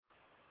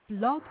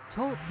Blog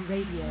Talk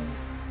Radio.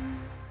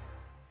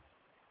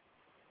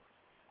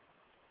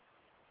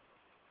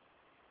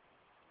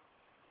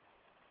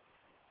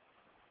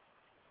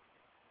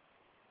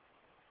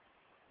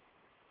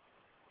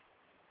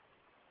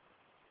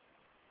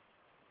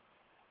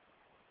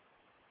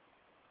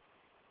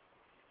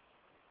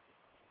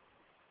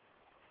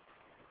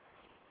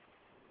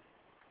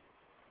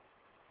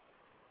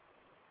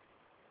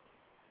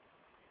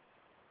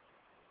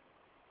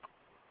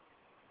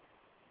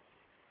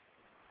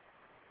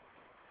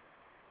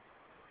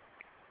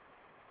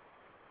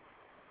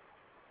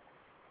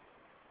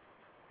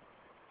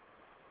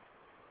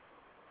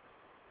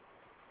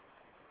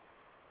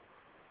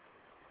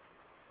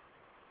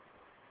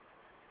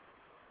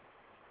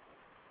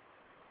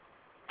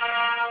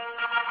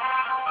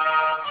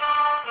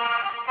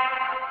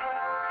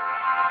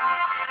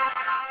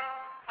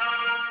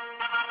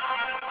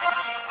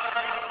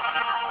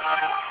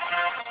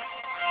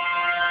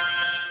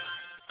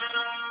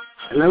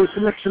 Hello, it's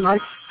election night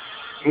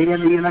here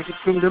in the United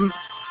Kingdom.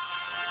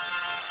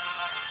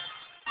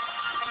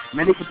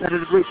 Many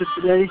competitive races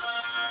today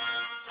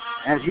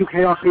as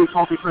UKRP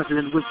Party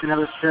President Winston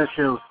L.S.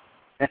 Churchill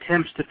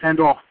attempts to fend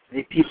off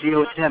a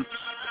PTO attempt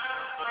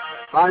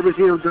by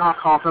Brazil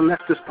Darkheart, a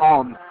leftist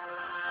pawn.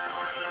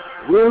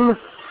 Will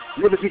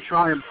liberty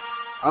triumph?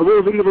 Or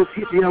will the evil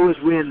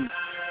PTOers win?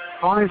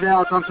 Find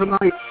out on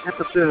tonight's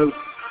episode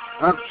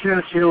of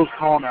Churchill's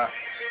Corner.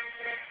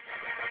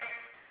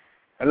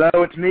 Hello,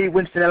 it's me,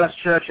 Winston L.S.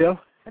 Churchill,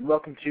 and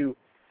welcome to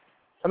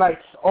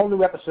tonight's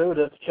all-new episode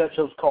of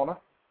Churchill's Corner.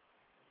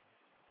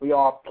 We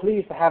are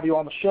pleased to have you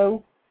on the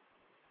show,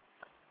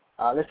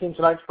 listening to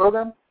tonight's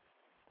program.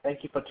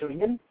 Thank you for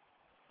tuning in.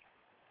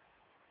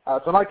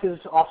 Tonight is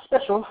our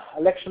special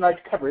election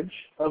night coverage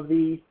of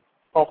the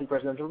party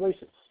presidential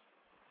races.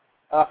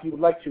 If you would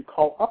like to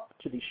call up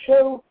to the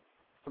show,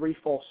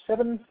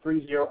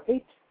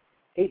 347-308-8073,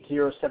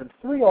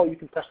 or you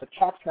can press the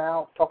talk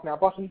now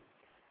button,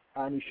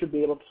 and you should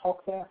be able to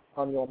talk there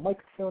on your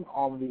microphone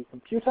on the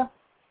computer.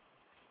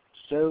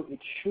 So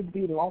it should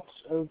be lots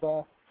of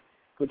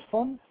good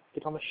fun.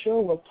 Get on the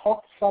show. We'll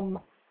talk some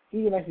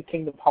United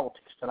Kingdom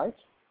politics tonight.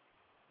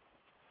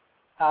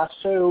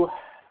 So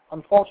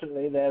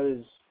unfortunately,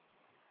 it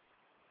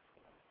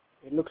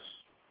looks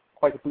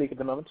quite bleak at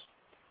the moment.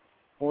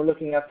 We're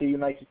looking at the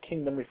United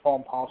Kingdom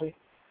Reform Party.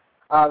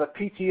 The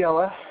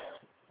PTO,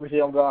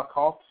 Brazil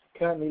Darkheart,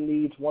 currently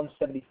leads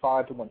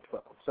 175 to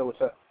 112. So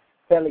it's a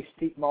fairly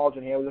steep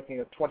margin here. We're looking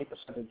at a 20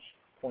 percentage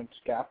points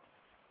gap.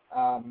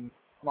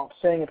 Not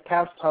saying it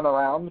can't turn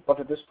around, but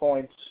at this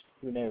point,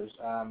 who knows?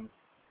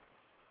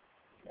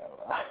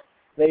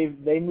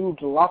 They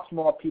moved lots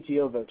more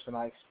PTO votes than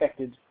I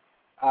expected.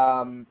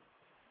 In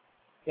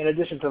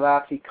addition to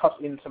that, he cut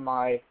into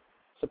my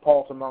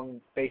support among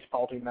base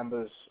party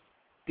members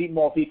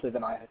more deeply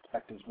than I had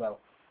expected as well.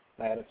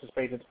 I had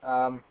anticipated.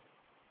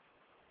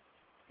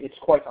 It's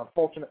quite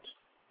unfortunate,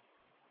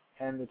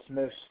 and it's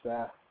most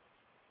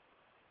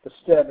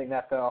disturbing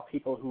that there are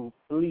people who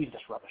believe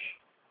this rubbish,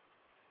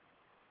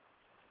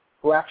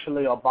 who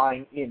actually are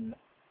buying in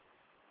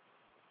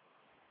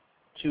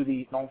to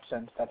the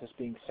nonsense that is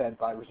being said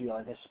by Brazil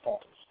and his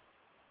supporters.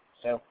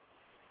 So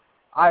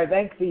I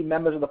thank the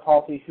members of the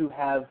party who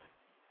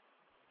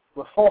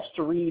were forced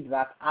to read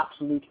that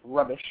absolute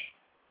rubbish,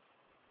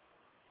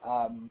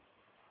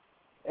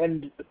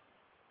 and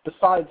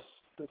despite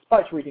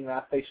reading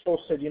that, they still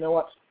said, you know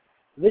what,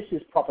 this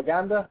is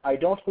propaganda, I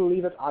don't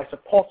believe it, I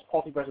support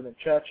Party President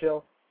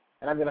Churchill,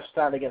 and I'm going to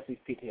stand against these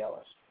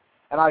PTOers.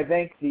 And I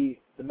thank the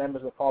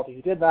members of the party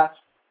who did that.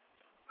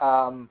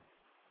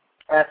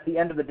 At the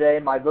end of the day,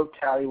 my vote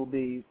tally will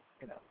be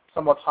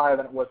somewhat higher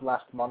than it was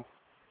last month,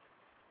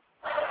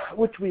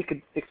 which we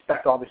could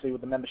expect, obviously,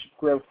 with the membership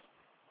growth.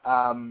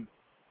 However,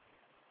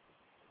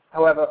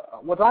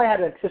 what I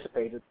had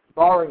anticipated,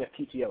 barring a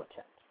PTO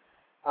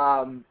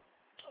attempt,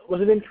 was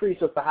an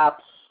increase of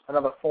perhaps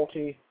another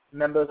 40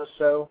 members or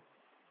so,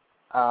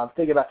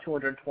 figure about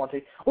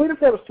 220. Or even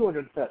if there was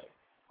 230,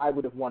 I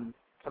would have won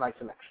tonight's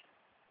election.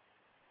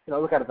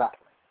 Look at it that way.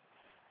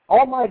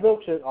 All my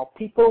voters are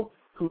people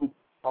who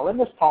are in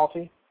this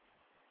party.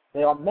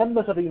 They are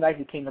members of the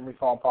United Kingdom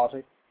Reform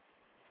Party,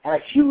 and a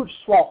huge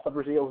swath of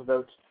Brazil's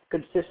votes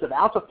consists of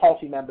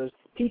out-of-party members,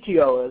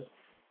 PTOers,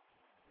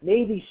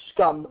 Navy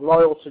scum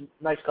loyal to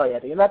nice guy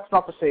Eddie. And that's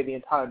not to say the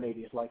entire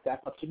Navy is like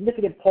that, but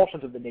significant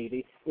portions of the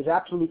Navy is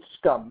absolute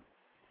scum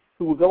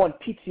who will go on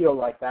PTO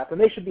like that,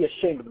 and they should be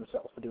ashamed of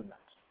themselves for doing that.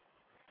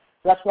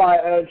 So that's why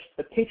I urge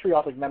the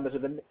patriotic members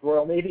of the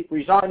Royal Navy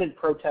resign in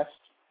protest,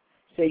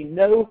 say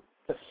no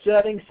to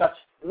serving such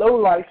low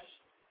lives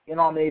in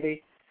our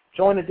Navy,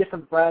 join a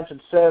different branch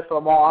and serve for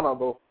a more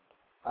honorable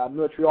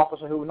military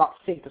officer who will not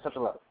sink to such a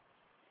level.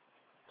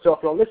 So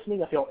if you're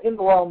listening, if you're in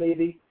the Royal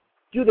Navy,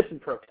 do this in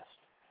protest.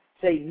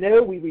 Say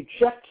no, we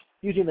reject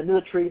using the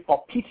military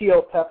for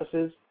PTO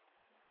purposes,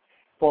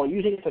 for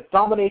using it to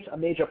dominate a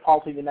major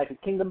party in the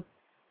United Kingdom,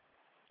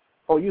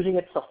 for using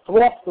it to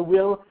thwart the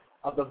will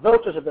of the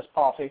voters of this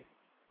party.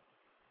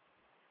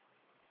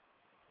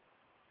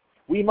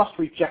 We must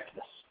reject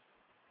this.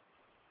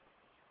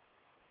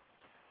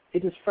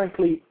 It is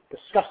frankly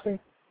disgusting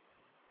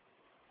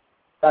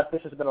that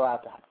this has been allowed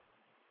to happen.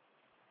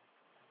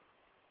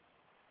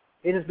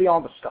 It is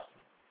beyond disgusting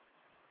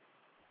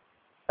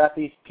that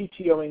these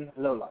PTOing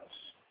lowlifes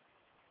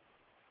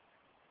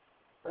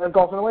have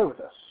gotten away with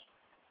this.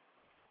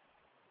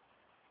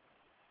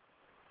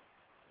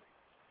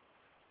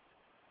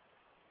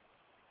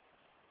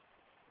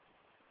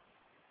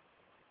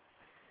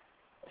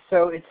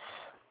 So it's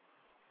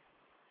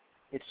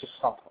just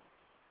something.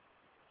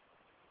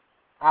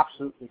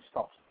 Absolutely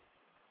something.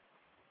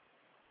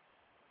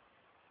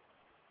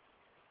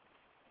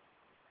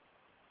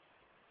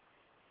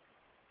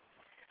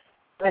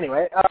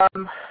 Anyway,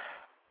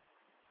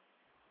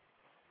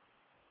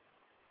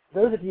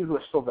 those of you who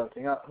are still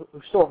voting,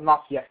 who still have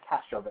not yet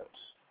cast your votes,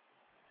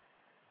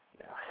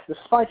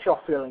 despite your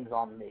feelings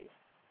on me,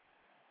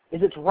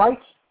 is it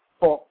right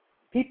for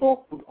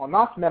people who are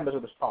not members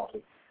of this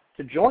party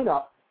to join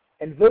up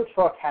and vote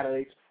for our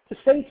candidates, to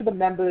say to the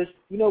members,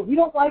 we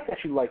don't like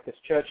that you like this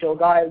Churchill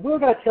guy, we're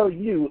going to tell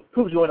you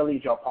who's going to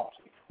lead your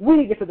party.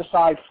 We get to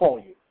decide for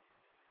you.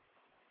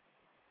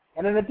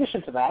 And in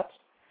addition to that,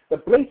 the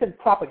blatant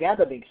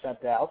propaganda being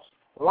sent out,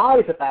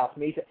 lies about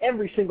me to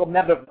every single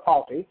member of the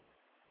party,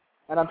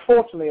 and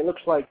unfortunately it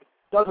looks like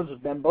dozens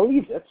of them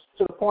believe it,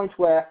 to the point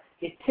where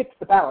it tips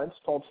the balance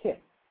towards him.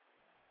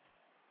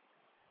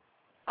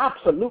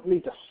 Absolutely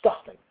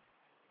disgusting.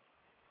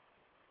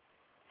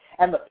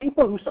 And the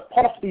people who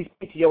support these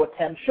PTO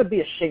attempts should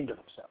be ashamed of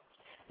themselves.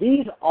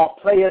 These are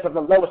players of the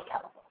lowest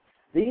caliber.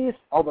 These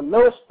are the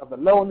lowest of the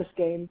low in this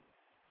game,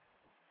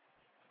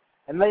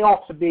 and they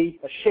ought to be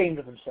ashamed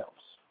of themselves.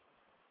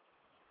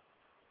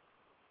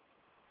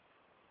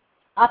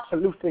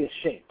 Absolutely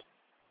ashamed.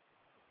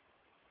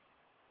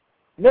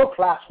 No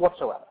class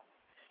whatsoever.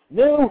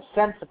 No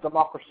sense of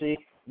democracy,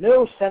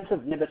 no sense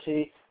of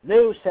liberty,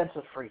 no sense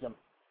of freedom,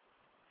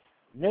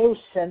 no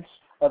sense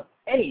of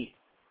any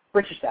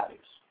British values.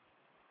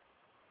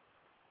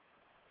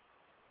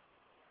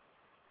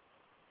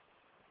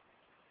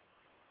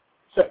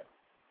 So,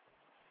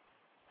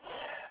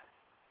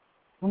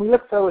 when we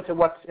look forward to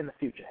what's in the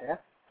future here,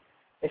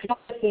 if you're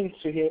listening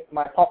to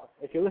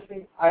if you're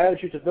listening, I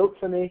urge you to vote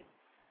for me.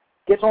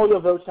 Get all your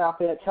votes out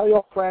there. Tell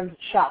your friends.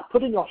 Shout.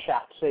 Put in your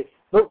shout. Say,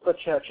 vote for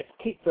Churchill.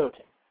 Keep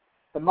voting.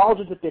 The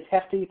margin's a bit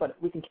hefty, but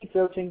we can keep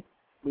voting.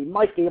 We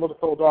might be able to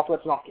pull it off.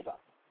 Let's not give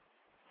up.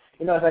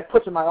 As I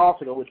put in my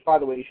article, which, by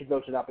the way, you should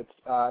vote it up.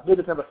 It's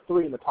visit number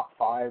 3 in the top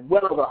 5.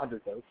 Well over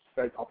 100 votes.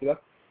 Very popular.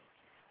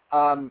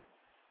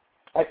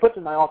 I put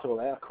in my article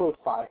there a quote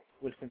by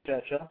Winston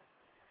Churchill,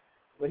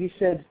 where he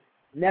said,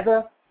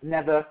 "Never,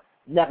 never,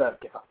 never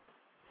give up."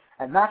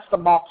 And that's the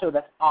motto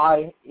that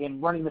I am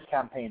running this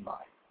campaign by.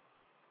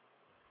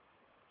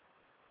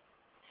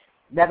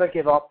 Never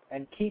give up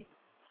and keep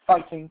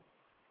fighting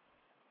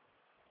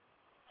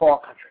for our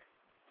country.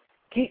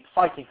 Keep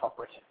fighting for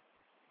Britain.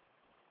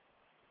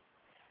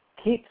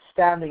 Keep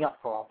standing up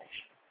for our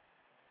nation.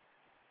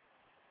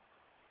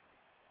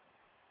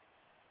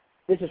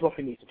 This is what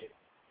we need to do.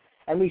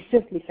 And we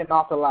simply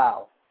cannot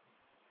allow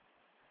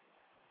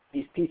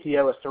these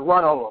PTOs to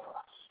run all over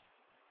us,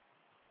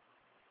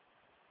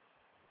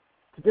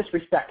 to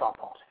disrespect our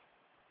party.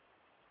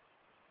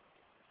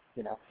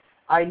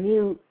 I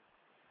knew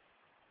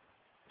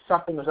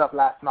something was up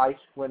last night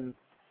when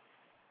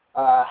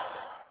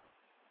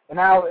an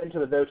hour into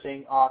the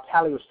voting, our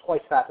tally was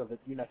twice that of the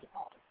United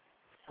Party.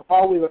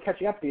 While we were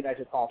catching up to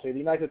the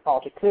United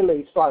Party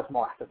clearly still has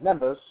more active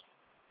members.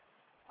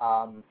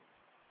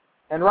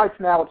 And right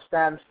now it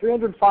stands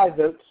 305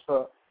 votes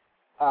for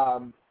a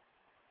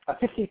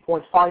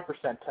 50.5%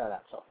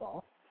 turnout so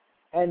far.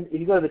 And if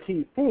you go to the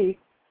TUP,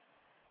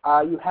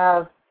 you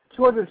have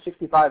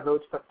 265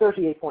 votes for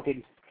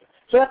 38.86%.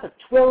 So that's a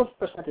 12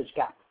 percentage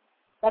gap.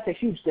 That's a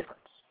huge difference.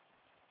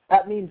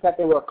 That means that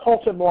there were a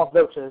quarter more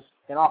voters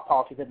in our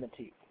party than the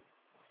TUP.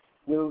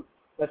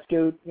 Let's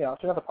go, to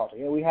another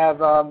party. We have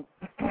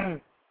the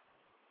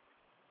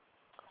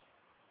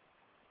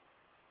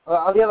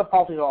other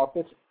parties are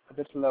a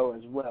bit low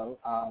as well.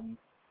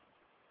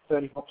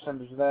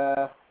 34% is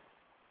there.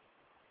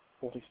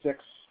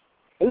 46.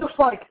 It looks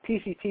like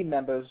PCP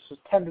members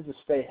tended to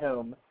stay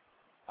home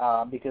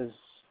because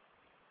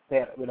they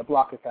had been a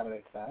blocker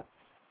candidate there.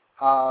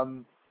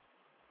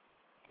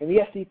 In the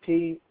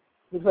SDP,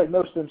 looks like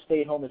most of them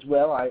stayed home as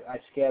well. I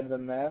scared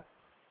them there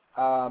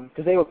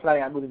because they were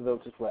planning on moving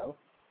votes as well.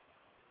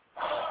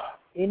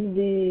 In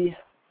the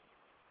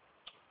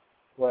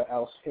where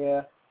else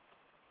here?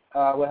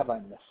 Where have I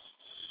missed?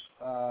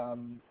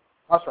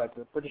 That's right,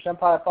 the British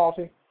Empire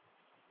Party.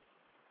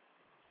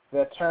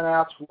 Their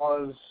turnout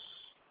was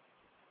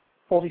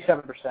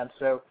 47%,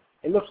 so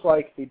it looks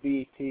like the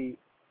BEP,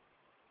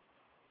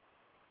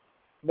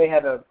 they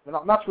had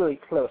not really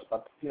close,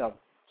 but,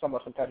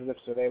 somewhat competitive,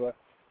 so they were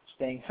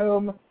staying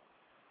home.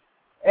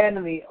 And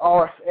in the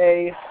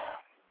RFA,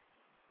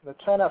 the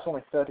turnout's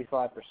only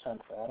 35%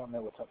 there. I don't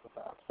know what's up with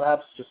that.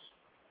 Perhaps just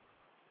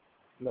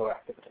lower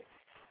activity.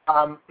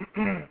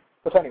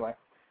 But anyway,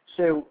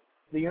 so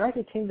the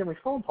United Kingdom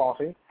Reform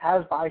Party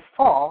has by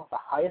far the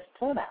highest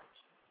turnout.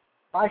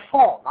 By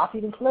far, not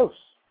even close.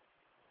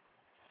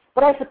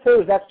 But I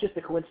suppose that's just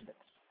a coincidence.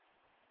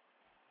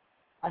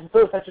 I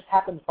suppose that just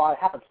happens by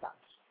happenstance.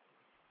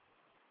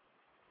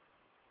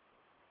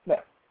 No.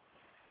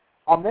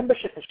 Our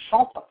membership has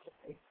shot up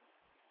today.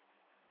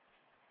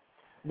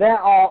 There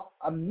are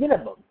a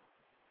minimum,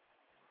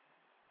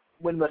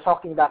 when we're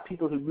talking about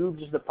people who moved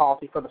into the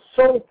party for the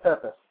sole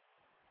purpose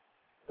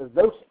of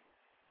voting.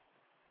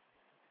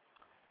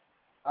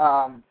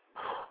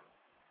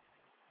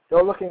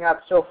 You're looking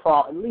at so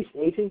far at least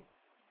 80,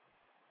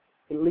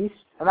 at least,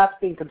 and that's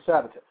being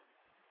conservative.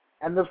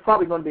 And there's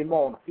probably going to be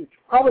more in the future.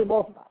 Probably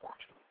more than that,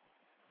 actually.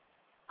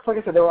 Because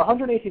like I said, there were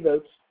 180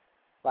 votes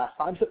last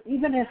time, so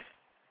even if,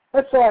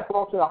 let's say I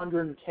brought in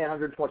 110,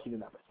 120 new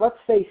members. Let's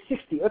say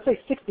 60%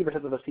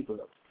 of those people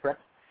voted,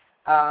 correct?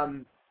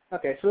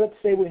 Okay, so let's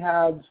say we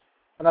had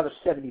another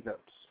 70 votes.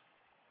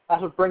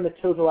 That would bring the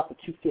total up to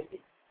 250.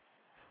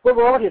 Well,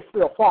 we're already at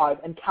 305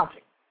 and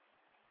counting.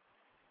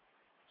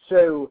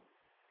 So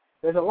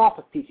there's a lot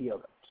of PTO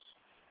votes.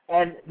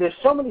 And there's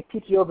so many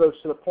PTO votes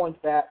to the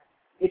point that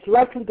it's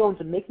likely going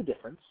to make a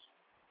difference.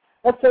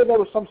 Let's say there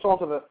was some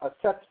sort of a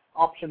set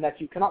option that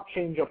you cannot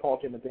change your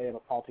party on the day of a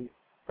party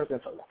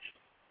presidential election.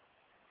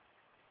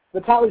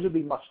 The tallies would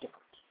be much different.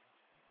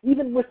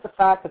 Even with the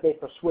fact that they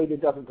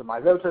persuaded dozens of my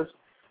voters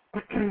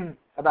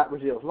about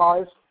Brazil's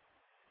lies.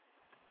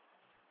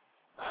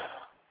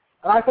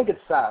 And I think it's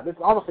sad. It's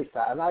honestly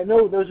sad. And I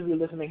know those of you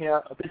listening here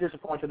are a bit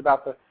disappointed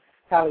about the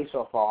tally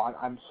so far.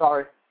 I'm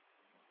sorry.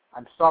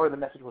 I'm sorry the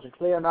message wasn't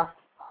clear enough.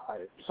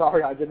 I'm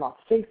sorry I did not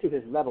think to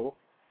his level,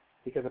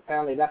 because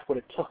apparently that's what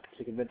it took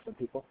to convince some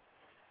people.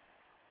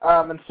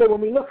 And so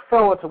when we look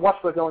forward to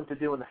what we're going to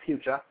do in the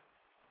future,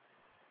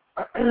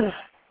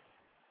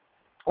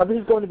 well, this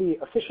is going to be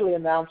officially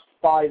announced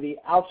by the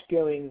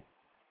outgoing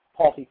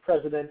party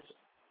president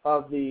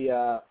of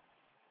the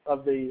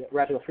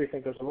Radical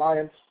Freethinkers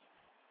Alliance.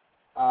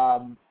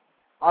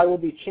 I will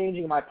be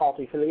changing my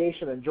party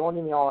affiliation and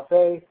joining the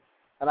RFA,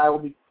 and I will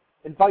be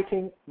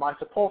inviting my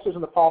supporters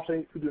in the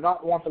party who do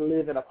not want to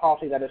live in a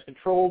party that is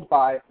controlled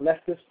by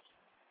leftists,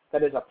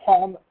 that is a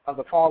pawn of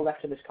the far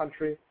left in this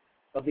country,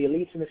 of the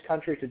elites in this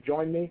country, to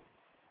join me.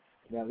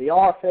 You know, the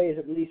RFA is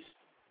at least,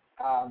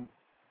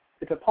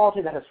 it's a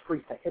party that has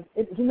free thinking.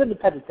 It's an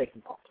independent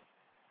thinking party.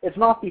 It's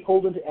not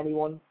beholden to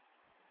anyone.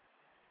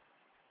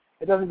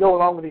 It doesn't go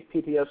along with these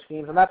PTO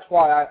schemes, and that's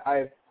why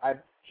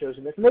I've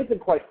chosen this. And they've been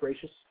quite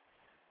gracious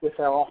with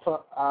their offer.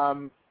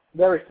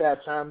 Very fair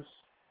terms.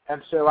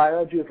 And so I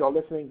urge you, if you're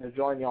listening, to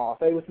join the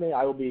RFA with me.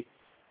 I will be,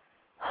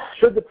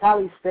 should the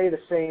tally stay the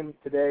same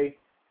today,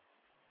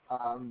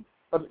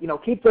 but, you know,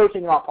 keep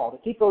voting in our party,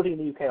 keep voting in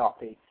the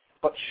UKRP.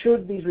 But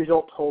should these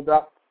results hold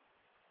up,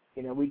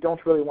 you know, we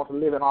don't really want to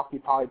live in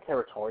occupied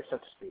territory, so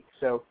to speak.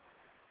 So,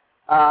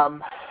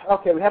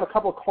 okay, we have a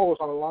couple of callers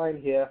on the line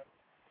here.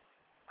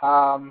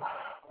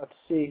 Let's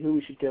see who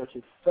we should go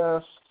to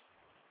first.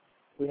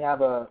 We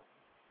have a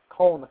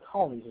call in the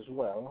colonies as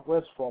well.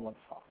 Where's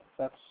 415?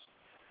 That's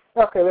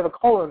okay. We have a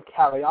caller in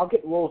Cali. I'll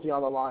get Rosie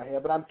on the line here,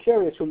 but I'm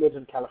curious who lives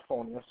in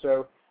California.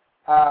 So,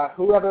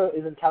 whoever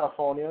is in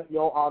California,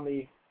 you're on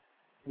the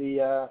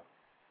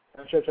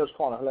Churchill's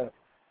Corner. Hello.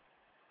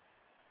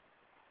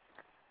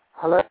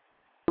 Hello,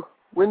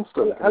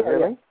 Winston. Can you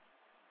hear me?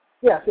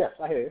 Yes,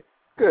 I hear you.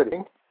 Good.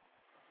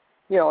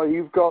 Yeah,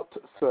 you've got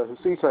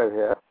Certacito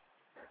here,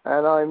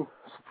 and I'm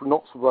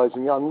not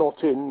surprisingly, I'm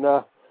not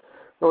in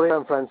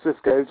San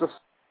Francisco, just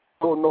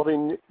not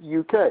in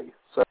UK.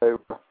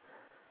 So,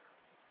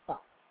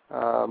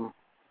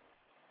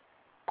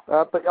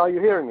 but are you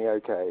hearing me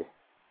okay?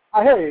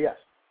 I hear you. Yes.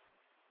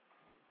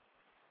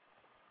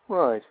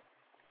 Right.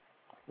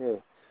 Yeah.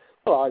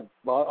 Well,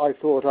 I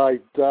thought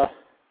I'd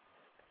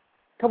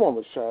come on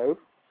the show,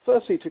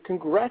 firstly to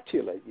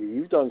congratulate you.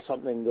 You've done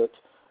something that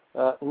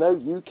no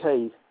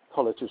UK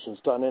politician's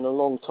done in a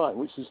long time,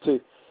 which is to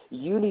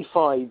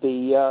unify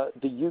the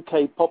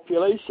UK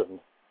population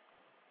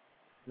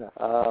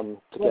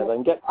together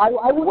and get. I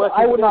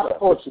would not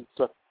call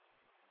it.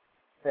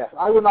 Yes,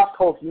 I would not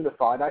call it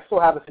unified. I still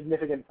have a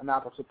significant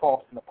amount of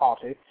support in the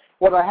party.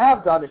 What I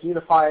have done is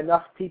unify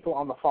enough people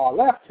on the far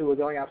left who are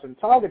going out and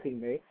targeting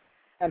me,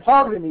 and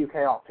targeting the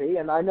UKRP.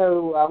 And I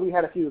know we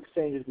had a few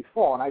exchanges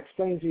before, and I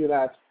explained to you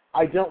that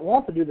I don't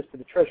want to do this to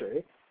the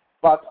Treasury,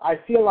 but I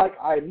feel like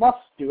I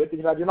must do it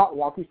because I do not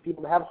want these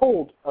people to have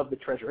hold of the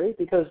Treasury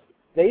because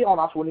they are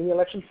not winning the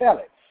election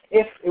fairly.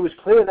 If it was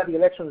clear that the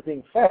election was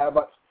being fair,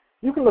 but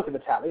you can look at the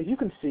tallies, you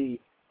can see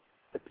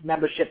the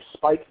membership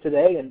spike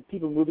today and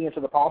people moving into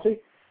the party.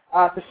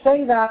 To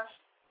say that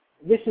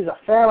this is a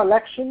fair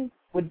election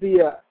would be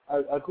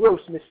a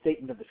gross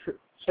misstatement of the truth.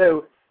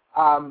 So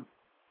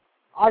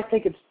I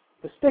think it's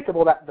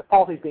despicable that the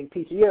party is being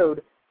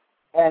PTO'd,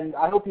 and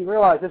I hope you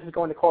realize this is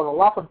going to cause a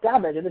lot of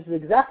damage, and this is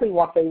exactly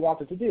what they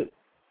wanted to do.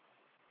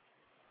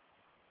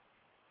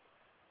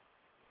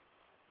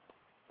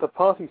 The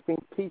party's been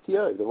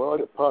PTO'd. Well,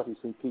 the party's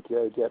been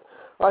PTO'd yet.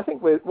 I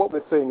think what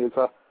we're seeing is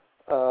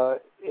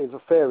a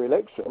fair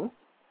election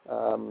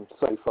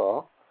so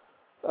far.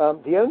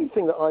 The only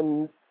thing that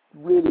I'm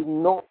really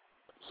not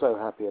so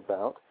happy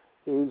about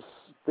is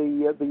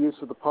the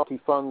use of the party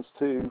funds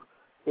in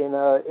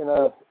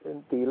the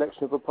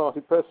election of a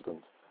party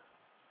president,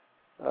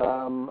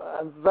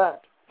 and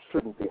that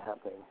shouldn't be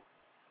happening.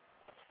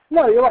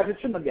 No, you're right. It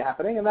shouldn't be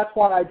happening, and that's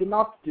why I did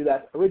not do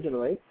that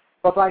originally.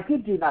 But I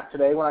did do that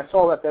today when I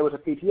saw that there was a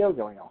PTO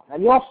going on.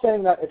 And you're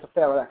saying that it's a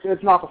fair election.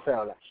 It's not a fair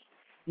election.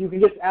 You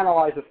can just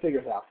analyze the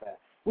figures out there.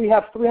 We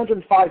have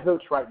 305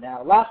 votes right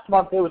now. Last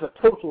month there was a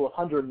total of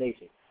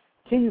 180.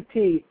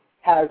 TUP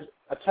has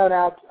a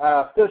turnout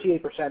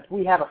 38%.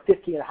 We have a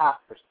 50.5%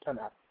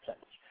 turnout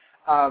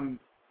percentage.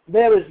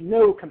 There is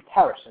no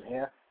comparison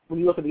here when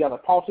you look at the other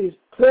parties.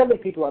 Clearly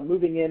people are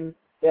moving in.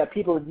 There are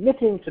people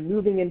admitting to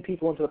moving in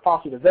people into the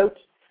party to vote.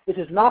 This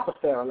is not a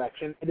fair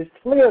election. It is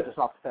clear it is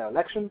not a fair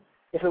election.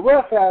 If it were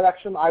a fair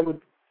election, I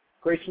would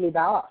graciously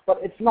bow out. But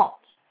it's not.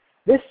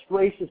 This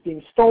race is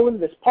being stolen.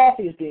 This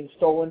party is being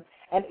stolen.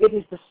 And it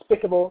is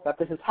despicable that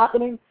this is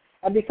happening.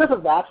 And because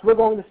of that, we're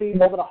going to see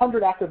more than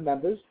 100 active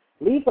members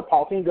leave the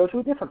party and go to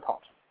a different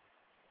party.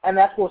 And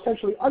that will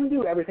essentially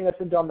undo everything that's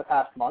been done the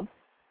past month.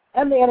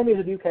 And the enemies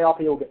of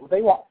UKRP will get what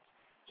they want.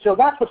 So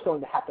that's what's going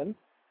to happen.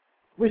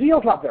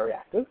 Brazil's not very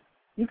active.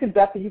 You can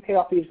bet the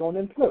UKRP is going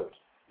to implode.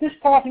 This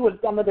party was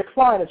on the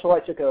decline until I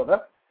took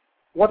over.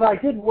 What I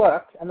did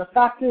worked, and the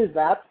fact is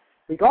that,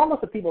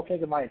 regardless of people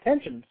think of my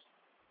intentions,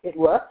 it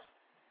worked,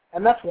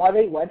 and that's why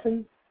they went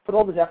and put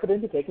all this effort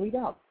into taking me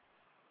down.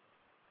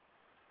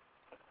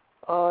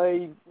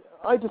 I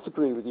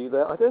disagree with you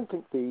there. I don't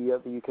think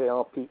the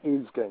UKRP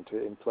is going to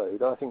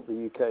implode. I think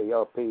the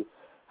UKRP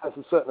has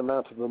a certain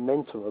amount of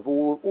momentum of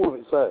all of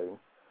its own.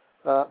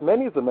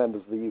 Many of the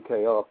members of the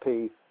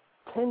UKRP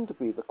tend to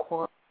be the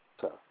quieter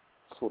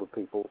sort of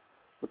people,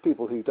 the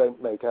people who don't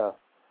make a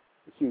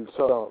huge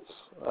dance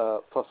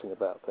fussing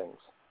about things.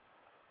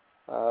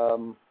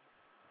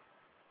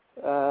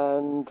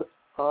 And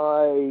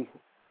I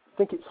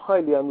think it's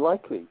highly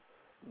unlikely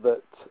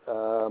that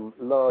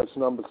large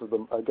numbers of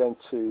them are going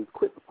to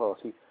quit the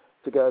party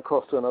to go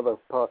across to another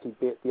party,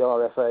 be it the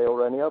RFA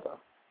or any other.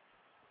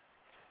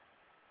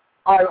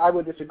 I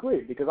would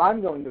disagree, because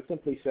I'm going to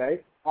simply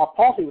say our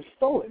party was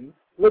stolen,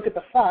 look at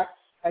the facts,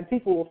 and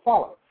people will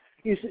follow.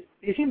 You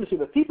seem to see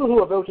that people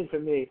who are voting for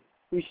me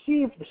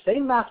received the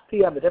same mass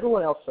PM that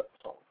everyone else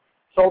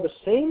saw the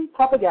same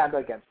propaganda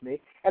against me,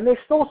 and they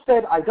still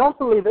said, I don't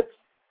believe it,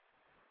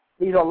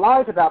 these are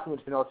lies about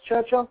Winston L.S.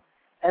 Churchill,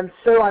 and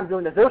so I'm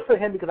going to vote for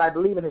him because I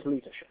believe in his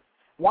leadership.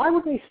 Why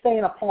would they stay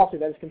in a party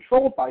that is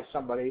controlled by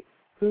somebody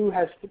who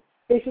has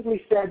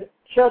basically said,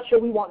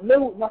 Churchill, we want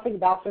nothing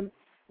about him,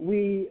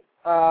 we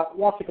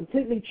want to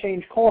completely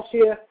change course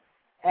here,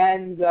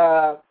 and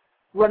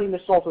running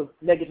this sort of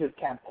negative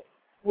campaign,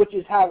 which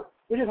is how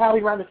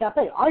he ran the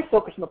campaign. I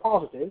focused on the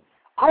positive.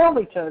 I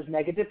only turned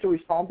negative to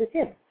respond to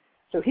him.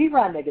 So he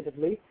ran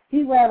negatively.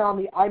 He ran on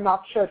the I'm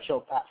Not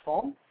Churchill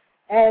platform,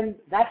 and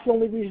that's the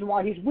only reason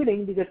why he's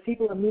winning, because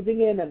people are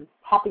moving in and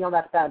hopping on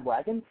that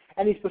bandwagon,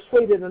 and he's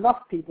persuaded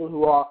enough people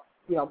who are,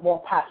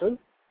 more passive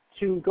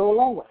to go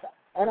along with that.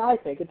 And I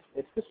think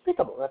it's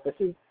despicable that this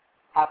is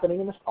happening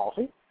in this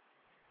party.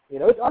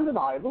 It's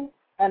undeniable,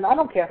 and I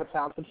don't care if it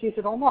sounds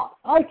conceited or not.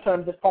 I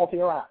turned this party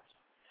around.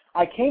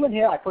 I came in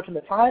here, I put in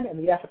the time and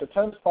the effort to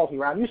turn this party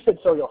around. You said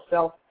so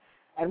yourself,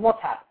 and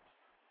what's happened?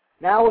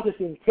 Now it is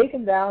being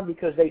taken down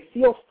because they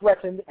feel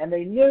threatened, and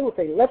they know if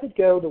they let it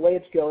go the way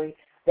it's going,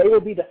 they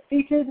will be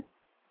defeated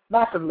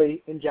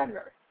massively in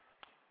January.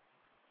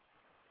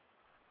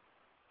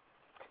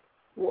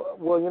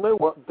 Well, you know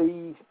what?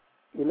 The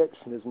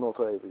election is not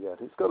over yet.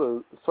 It's got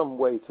some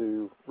way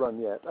to run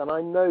yet. And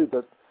I know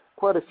that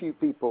quite a few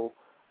people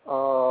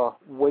are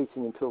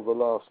waiting until the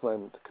last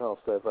moment to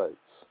cast their votes.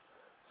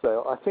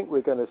 So I think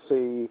we're going to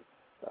see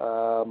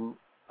a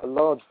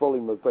large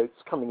volume of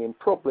votes coming in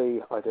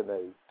probably,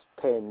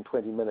 10,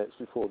 20 minutes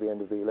before the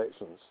end of the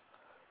elections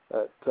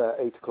at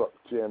 8 o'clock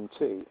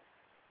GMT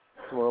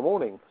tomorrow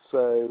morning.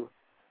 So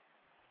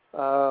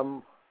I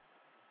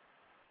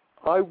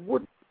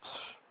wouldn't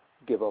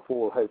give up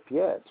all hope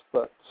yet,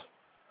 but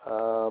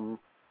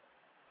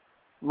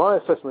my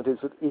assessment is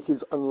that it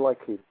is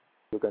unlikely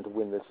we're going to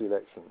win this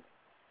election.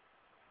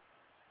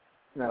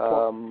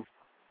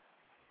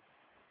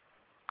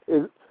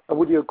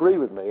 Would you agree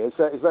with me? Is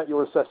that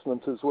your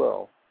assessment as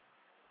well?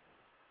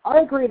 I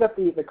agree that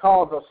the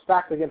cards are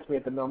stacked against me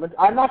at the moment.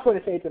 I'm not going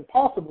to say it's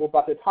impossible,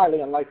 but it's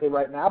highly unlikely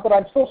right now. But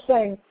I'm still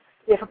saying,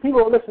 if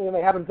people are listening and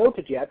they haven't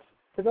voted yet,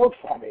 to vote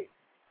for me.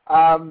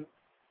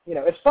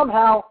 If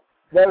somehow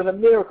there is a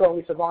miracle and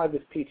we survive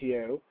this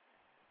PTO,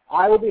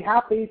 I will be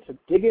happy to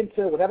dig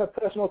into whatever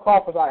personal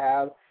coffers I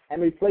have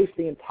and replace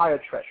the entire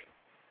treasure.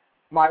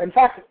 In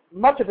fact,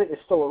 much of it is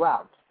still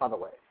around, by the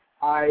way.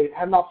 I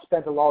have not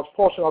spent a large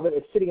portion of it.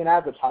 It's sitting in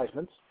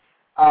advertisements.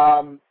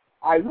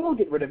 I will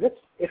get rid of it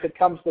if it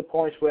comes to the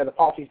point where the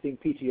party is being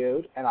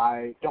PTO'd, and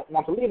I don't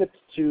want to leave it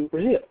to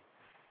Brazil.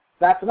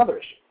 That's another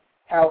issue.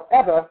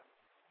 However,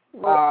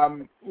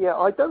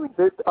 I don't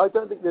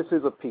think this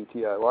is a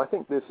PTO. I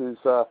think this is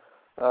a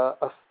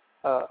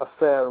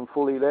fair and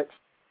full election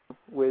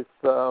with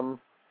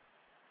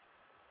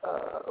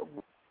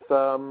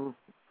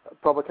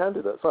proper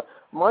candidate. So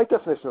my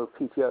definition of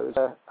PTO is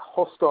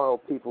hostile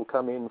people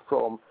come in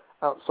from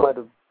outside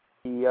of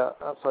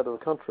the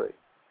country.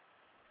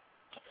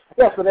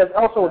 Yes, but there's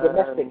also a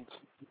domestic.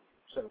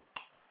 So.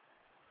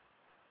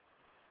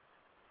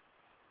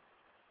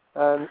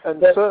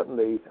 And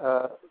certainly,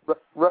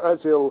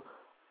 Brazil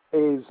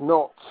is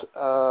not,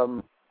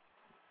 or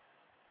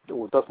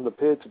doesn't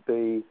appear to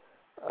be,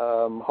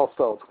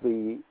 hostile to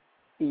the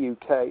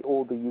EUK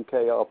or the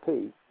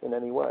UKRP in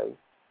any way.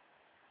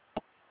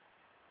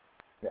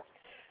 Yeah.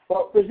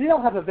 Well,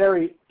 Brazil has a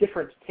very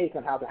different take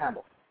on how to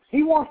handle things.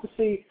 He wants to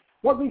see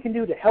what we can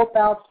do to help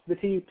out the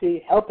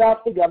TUP, help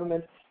out the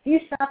government.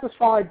 He's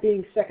satisfied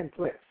being second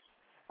place.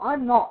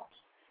 I'm not.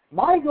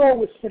 My goal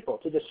was simple,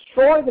 to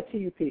destroy the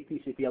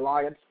TUP-PCP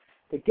alliance,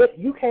 to get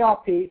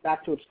UKRP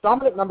back to its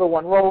dominant number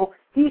one role.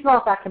 He's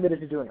not that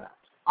committed to doing that.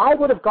 I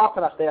would have got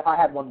to that day if I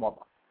had one more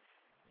month.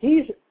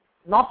 He's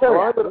not very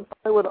happy.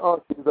 I would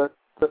argue that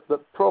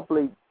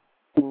probably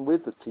being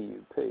with the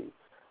TUP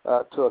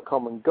to a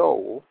common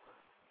goal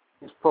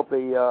is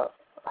probably a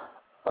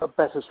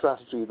better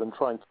strategy than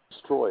trying to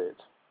destroy it.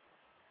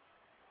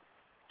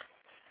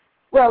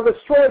 Well,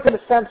 destroy it in the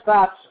sense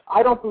that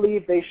I don't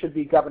believe they should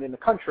be governing the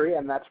country,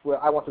 and that's where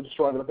I want to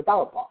destroy them with the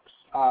ballot box.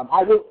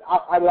 I will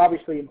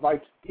obviously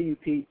invite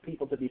TUP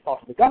people to be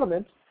part of the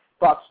government,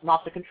 but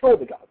not to control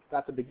the government.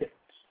 That's a big difference.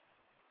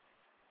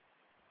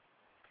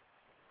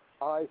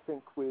 I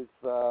think with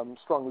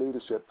strong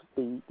leadership,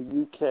 the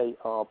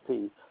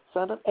UKRP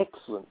stand an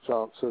excellent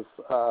chance of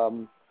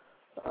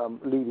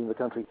leading the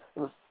country.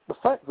 And the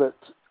fact that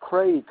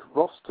Craig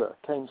Roster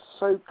came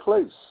so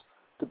close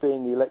to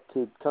being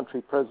elected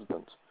country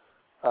president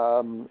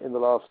in the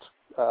last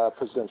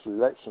presidential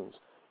elections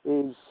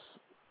is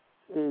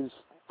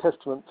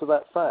testament to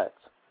that fact.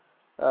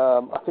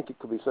 I think it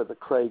could be said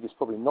that Craig is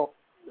probably not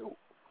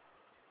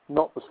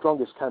the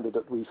strongest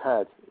candidate we've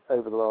had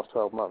over the last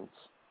 12 months.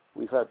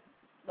 We've had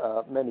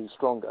many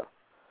stronger,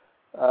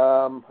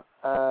 and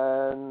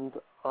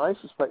I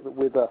suspect that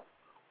with a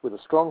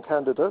strong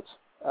candidate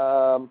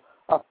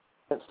up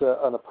against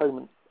an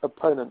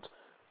opponent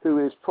who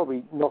is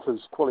probably not as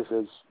qualified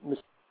as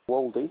Mr.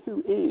 Woldy,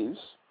 who is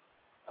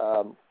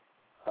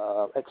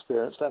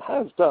experienced and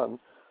has done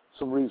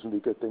some reasonably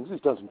good things.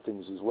 He's done some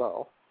things as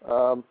well.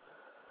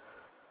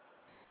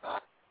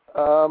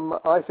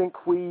 I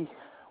think we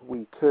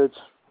could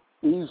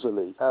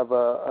easily have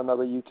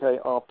another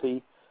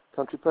UKRP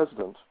country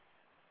president.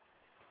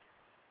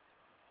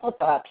 Well,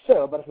 perhaps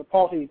so, but if the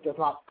party does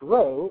not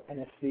grow, and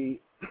if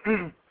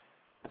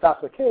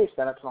that's the case,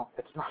 then it's not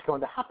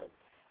going to happen.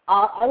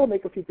 I will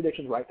make a few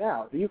predictions right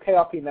now. The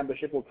UKRP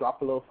membership will drop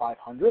below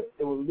 500.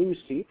 It will lose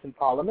seats in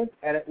Parliament,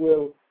 and it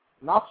will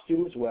not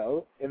do as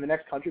well in the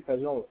next country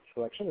presidential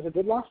election as it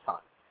did last time.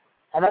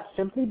 And that's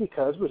simply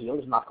because Brazil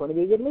is not going to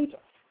be a good leader.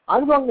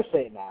 I'm going to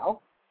say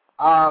now,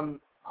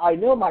 I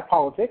know my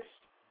politics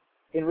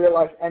in real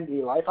life and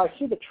real life. I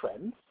see the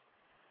trends.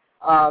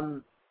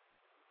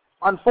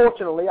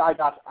 Unfortunately,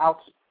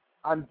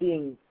 I'm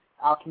being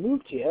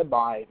outmoved here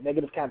by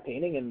negative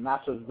campaigning and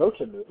massive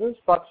voter movers,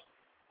 but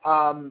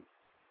I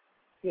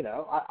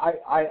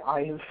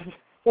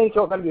think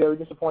you're going to be very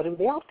disappointed with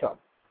the outcome.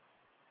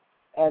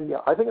 And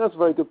yeah, I think that's a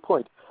very good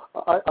point.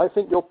 I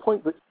think your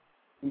point that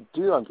you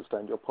do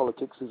understand your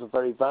politics is a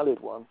very valid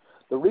one.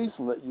 The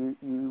reason that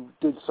you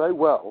did so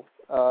well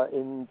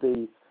in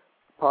the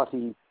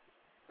party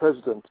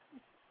presidential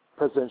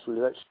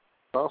election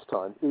last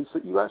time is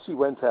that you actually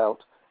went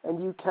out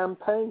and you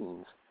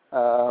campaigned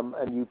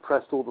and you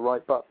pressed all the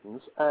right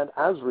buttons, and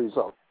as a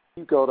result,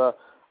 you got a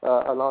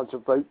larger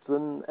vote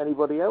than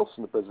anybody else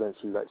in the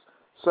presidential election.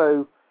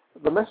 So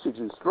the message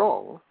is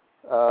strong,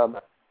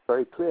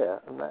 very clear,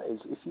 and that is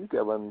if you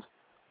go and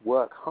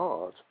work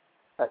hard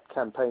at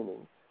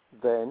campaigning,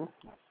 then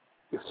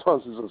your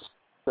chances of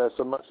success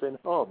are much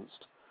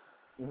enhanced.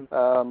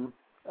 Mm-hmm.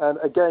 And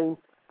again,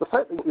 the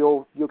fact that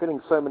you're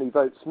getting so many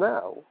votes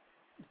now,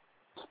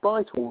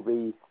 despite all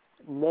the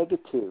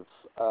negative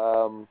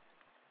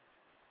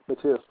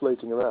material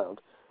floating around,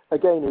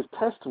 again is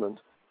testament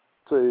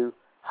to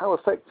how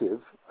effective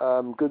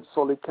good,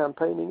 solid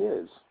campaigning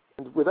is.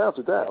 And without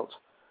a doubt,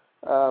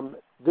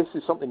 this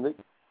is something that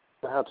you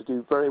know how to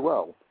do very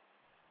well.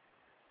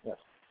 Yes.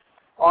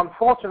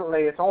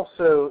 Unfortunately, it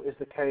also is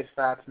the case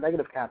that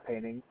negative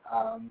campaigning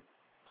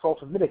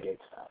sort of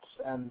mitigates that.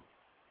 And,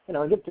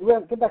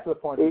 get back to the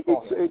point.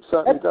 It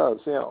certainly does,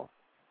 yeah.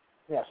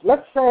 Yes.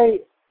 Let's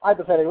say,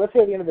 hypothetically, let's say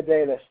at the end of the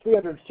day there's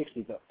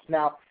 360 votes.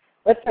 Now,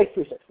 let's say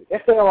 360.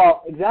 If there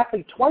are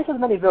exactly twice as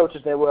many votes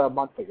as there were a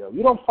month ago,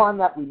 you don't find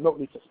that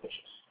remotely suspicious.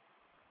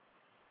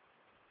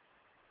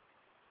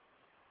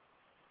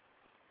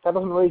 That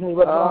doesn't raise any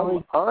red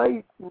flags.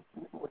 I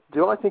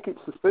think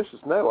it's suspicious?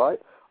 No,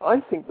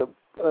 I think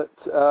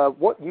that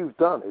what you've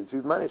done is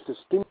you've managed to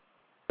stimulate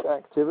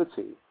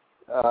activity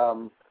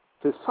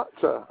to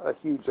such a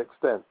huge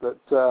extent that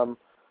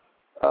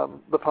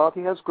the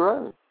party has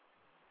grown,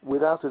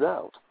 without a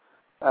doubt.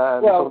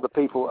 And some of the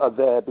people are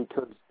there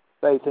because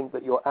they think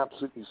that you're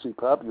absolutely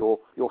superb,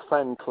 your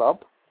fan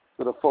club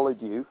that have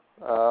followed you,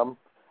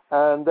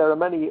 And there are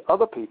many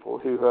other people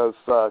who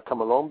have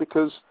come along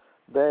because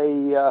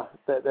their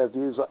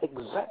views are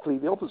exactly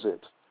the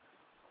opposite.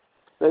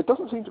 There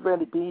doesn't seem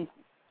to be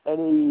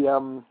any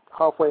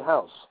halfway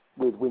house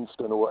with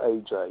Winston or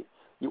AJ.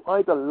 You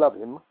either love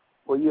him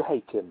or you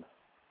hate him.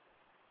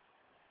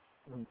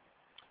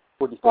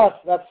 What do you think?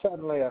 That's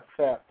certainly a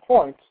fair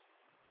point.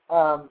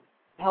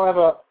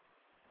 However,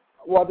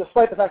 well,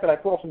 despite the fact that I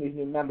brought in these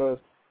new members,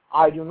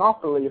 I do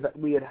not believe that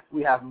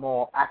we have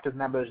more active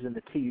members in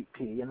the TUP.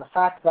 And the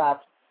fact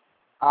that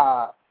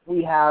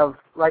we have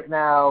right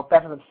now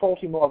better than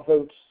 40 more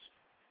votes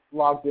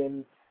logged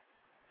in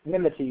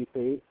the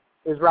TUP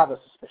is rather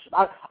suspicious.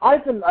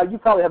 I've been, you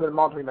probably haven't been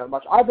monitoring that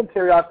much. I've been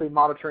periodically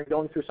monitoring,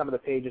 going through some of the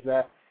pages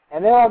there,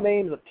 and there are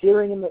names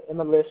appearing in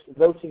the list,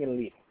 voting and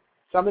leaving.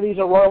 Some of these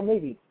are Royal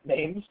Navy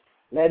names,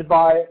 led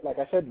by, like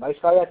I said, Nice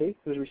Gaietti,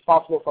 who's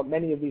responsible for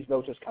many of these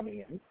voters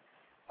coming in,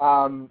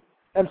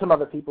 and some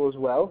other people as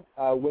well.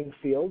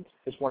 Wingfield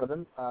is one of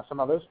them, some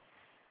others,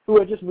 who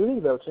are just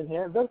moving votes in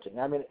here and voting.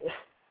 I mean,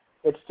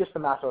 it's just a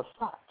matter of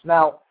fact.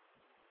 Now,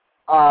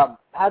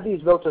 had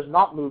these voters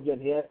not moved in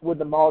here, would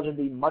the margin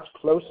be much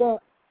closer?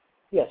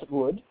 Yes, it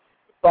would,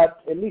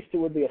 but at least it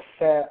would be a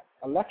fair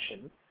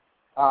election.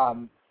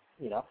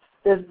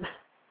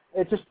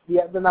 It's just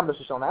the numbers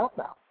are shown out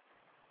now.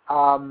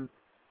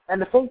 And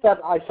to think that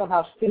I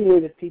somehow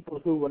stimulated people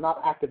who were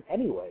not active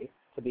anyway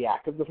to be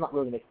active does not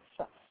really make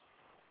sense.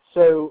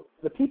 So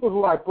the people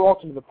who I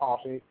brought into the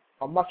party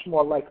are much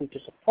more likely to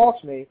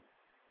support me.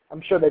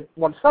 I'm sure they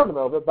want to sell them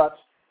over, but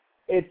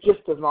it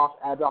just does not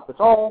add up at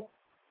all.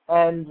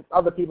 And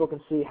other people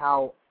can see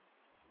how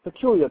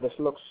peculiar this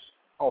looks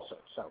also.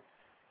 So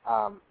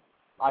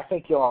I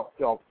think you're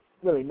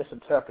really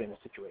misinterpreting the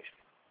situation.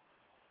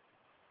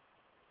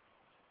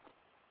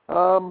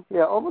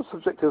 Yeah, on the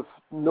subject of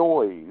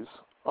noise,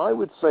 I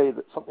would say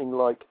that something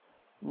like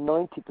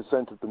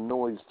 90% of the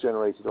noise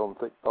generated on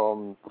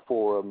the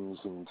forums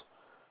and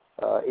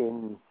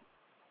in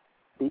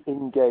the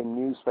in-game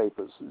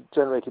newspapers is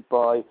generated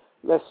by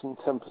less than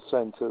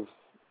 10% of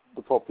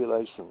the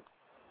population.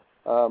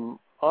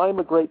 I'm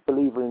a great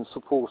believer in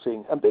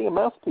supporting and being a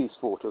mouthpiece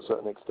for, to a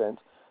certain extent,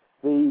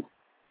 the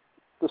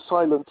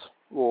silent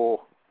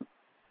or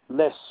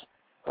less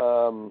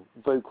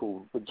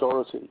vocal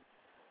majority.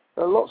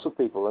 There are lots of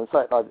people. In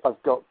fact,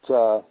 I've got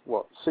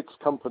 6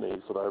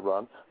 companies that I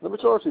run. The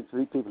majority of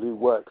the people who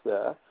work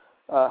there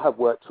have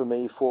worked for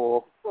me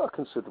for a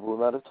considerable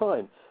amount of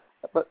time,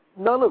 but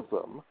none of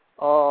them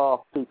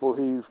are people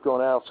who've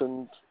gone out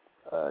and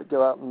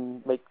go out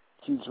and make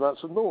huge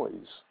amounts of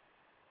noise.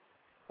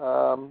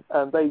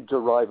 And they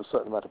derive a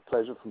certain amount of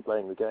pleasure from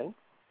playing the game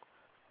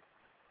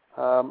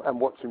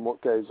and watching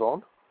what goes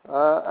on.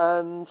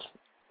 And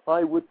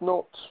I would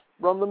not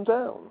run them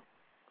down.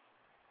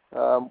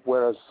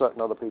 Whereas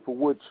certain other people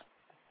would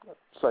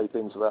say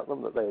things about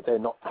them, that they're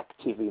not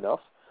active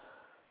enough.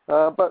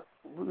 But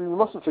we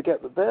mustn't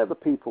forget that they're the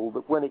people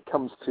that when it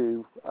comes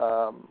to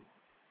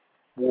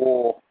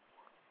war,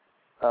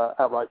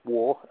 outright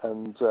war,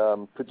 and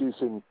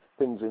producing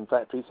things in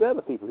factories, they're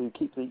the people who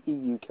keep the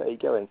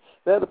EUK going.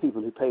 They're the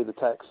people who pay the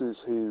taxes,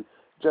 who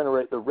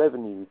generate the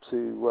revenue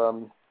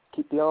to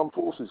keep the armed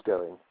forces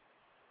going.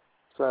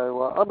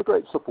 So I'm a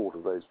great supporter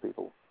of those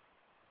people.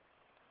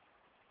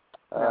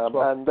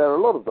 And there are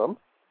a lot of them,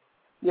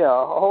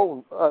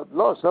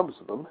 large numbers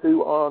of them,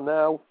 who are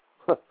now,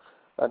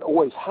 and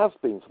always have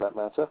been for that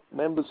matter,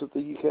 members of the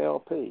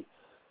UKRP.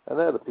 And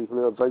they're the people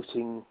who are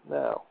voting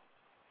now.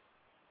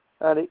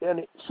 And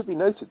it should be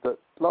noted that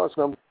large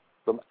numbers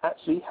of them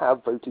actually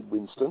have voted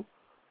Winston,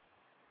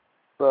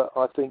 but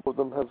I think all of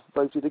them have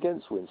voted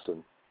against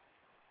Winston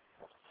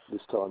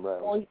this time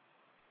round. Well,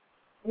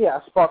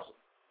 yes, but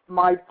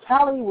my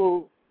tally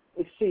will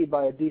exceed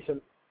by a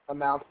decent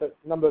amount the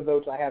number of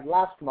votes I had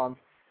last month,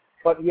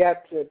 but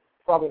yet it's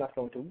probably not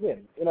going to win.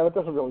 It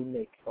doesn't really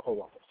make a whole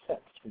lot of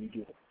sense when you do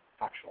the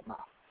actual math.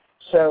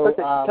 So,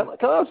 okay,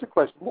 can I ask a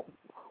question?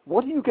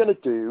 What are you going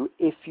to do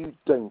if you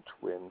don't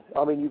win?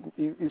 I mean,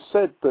 you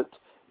said that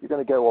you're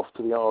going to go off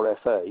to the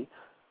RFA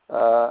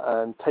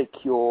and take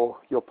your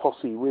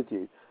posse with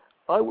you.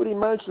 I would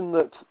imagine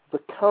that the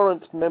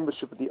current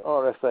membership of the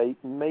RFA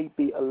may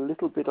be a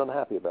little bit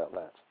unhappy about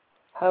that.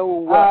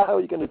 How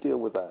are you going to deal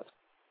with that?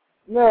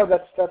 No,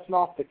 that's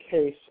not the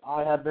case.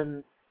 I have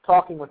been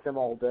talking with them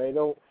all day.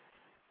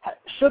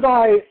 Should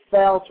I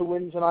fail to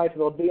win tonight,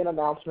 there'll be an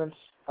announcement.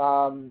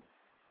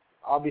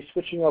 I'll be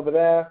switching over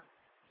there.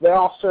 There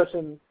are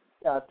certain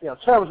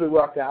terms we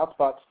worked out,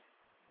 but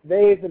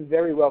they've been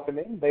very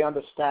welcoming. They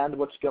understand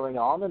what's going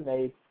on, and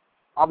they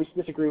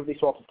obviously disagree with these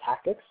sorts of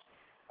tactics.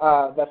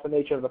 That's the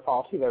nature of the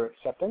party. They're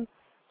accepting.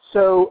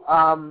 So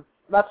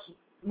that's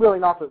really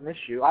not an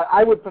issue.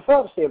 I would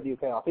prefer to stay with the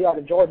UKRP. I've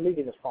enjoyed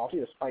leading this party,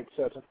 despite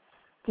certain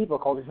people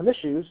causing some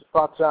issues.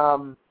 But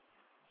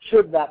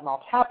should that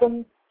not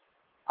happen,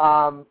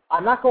 I'm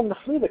not going to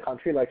flee the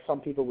country like some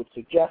people would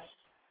suggest.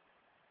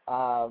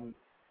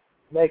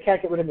 They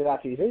can't get rid of me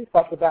that easy.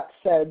 But with that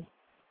said,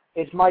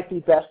 it might be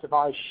best if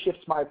I shift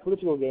my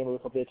political game a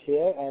little bit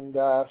here and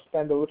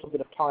spend a little bit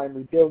of time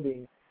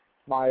rebuilding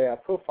my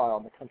profile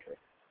in the country.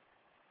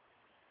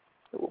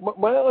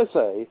 May I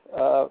say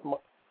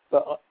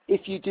that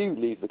if you do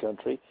leave the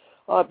country,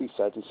 I'd be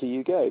sad to see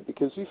you go,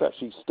 because you've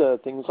actually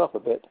stirred things up a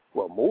bit.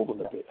 Well, more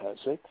than a bit,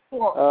 actually.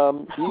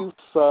 You've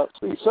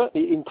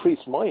certainly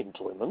increased my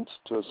employment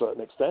to a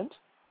certain extent,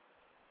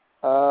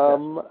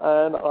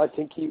 and I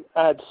think you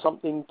add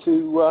something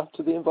to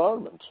the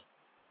environment.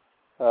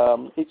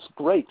 It's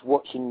great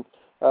watching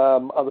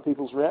other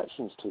people's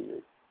reactions to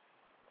you.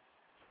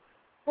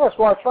 Yes,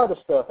 well, I try to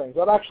stir things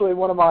up. Actually,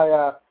 one of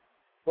my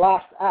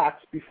last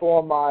acts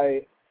before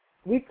my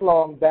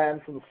week-long ban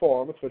from the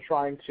forums for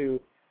trying to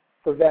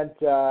prevent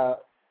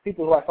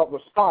people who I thought were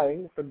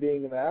spying from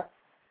being there,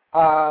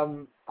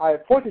 I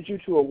appointed you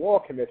to a war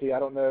committee. I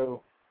don't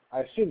know,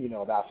 I assume you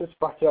know about this,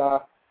 but I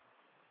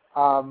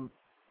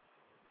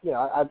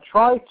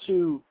tried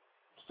to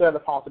stir the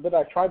pot a bit.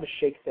 I tried to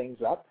shake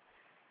things up.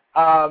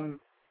 And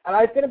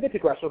I've been a bit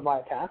aggressive with my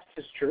attacks,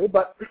 it's true,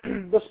 but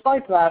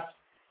despite that,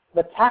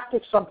 the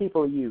tactics some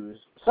people use,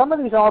 some of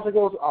these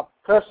articles are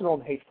personal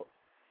and hateful.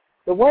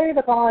 The way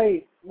that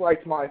I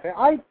write my thing,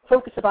 I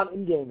focus about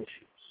in-game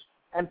issues.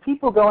 And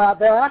people go out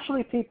there,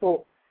 actually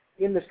people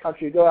in this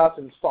country go out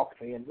and stalk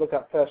me and look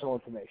up personal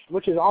information,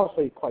 which is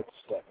honestly quite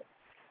disturbing,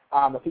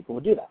 that people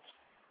would do that.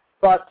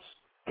 But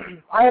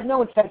I have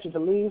no intention to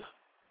leave.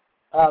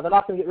 They're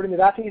not going to get rid of me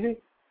that easy.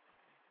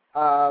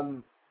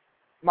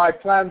 My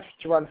plans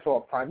to run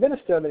for Prime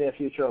Minister in the near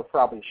future are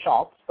probably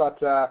shocked, but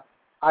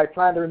I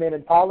plan to remain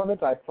in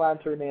Parliament. I plan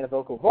to remain a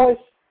vocal voice,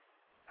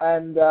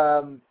 and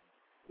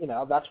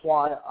that's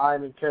why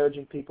I'm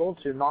encouraging people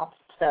to not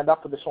stand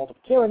up for this sort of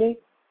tyranny,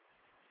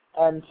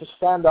 and to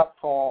stand up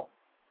for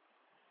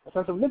a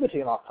sense of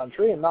liberty in our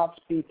country and not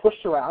be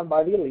pushed around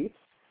by the elites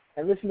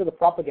and listen to the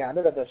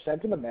propaganda that they're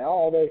sent in the mail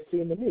or they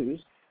see in the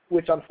news,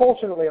 which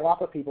unfortunately a lot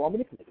of people are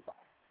manipulated by.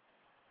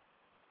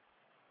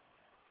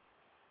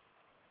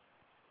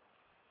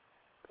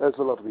 There's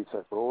a lot to be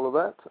said for all of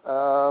that.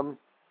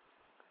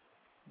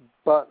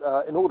 But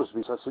in order to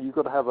be successful, you've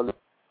got to have a little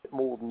bit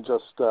more than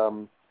just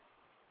that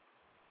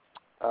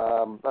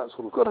sort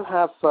of. You've got to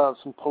have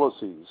some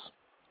policies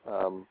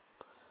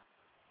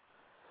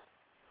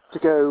to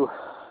go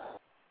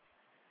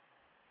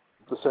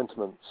the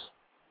sentiments,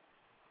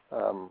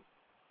 and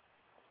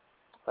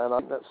I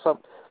think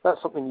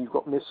that's something you've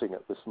got missing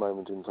at this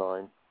moment in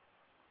time.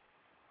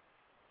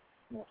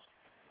 Yes.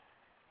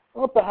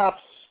 Well,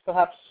 perhaps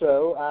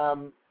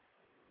so.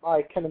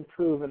 I can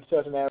improve in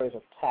certain areas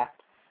of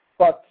tact,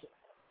 but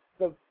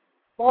the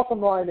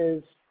bottom line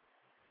is,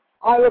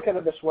 I look at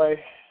it this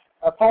way: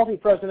 a party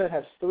president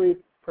has three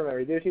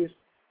primary duties: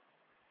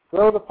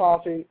 grow the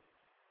party,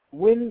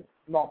 win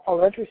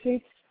parliamentary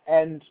seats,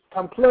 and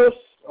come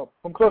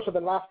closer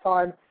than last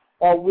time,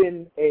 or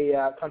win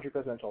a country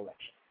presidential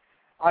election.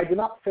 I do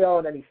not fail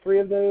in any three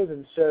of those,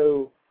 and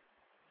so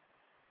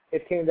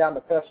it came down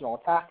to personal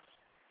attacks,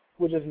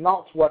 which is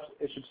not what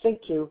it should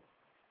sink to,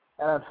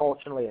 and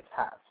unfortunately it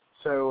has.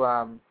 So,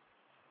 I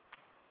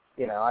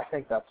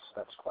think that's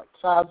quite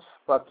sad,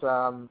 but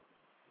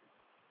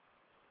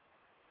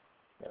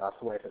that's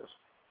the way it is.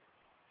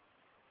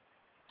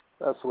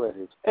 That's the way it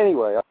is.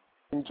 Anyway, I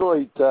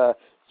enjoyed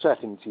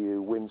chatting to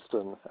you,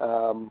 Winston,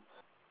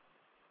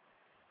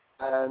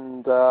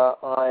 and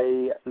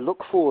I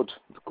look forward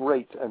with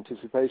great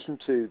anticipation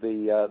to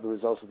the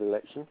results of the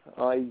election.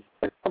 I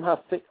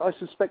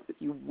suspect that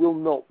you will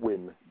not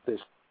win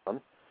this one,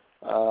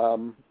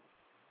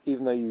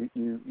 even though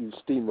you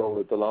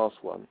steamrolled the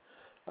last one.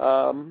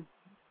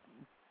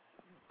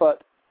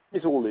 But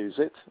it all lose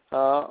it.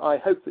 I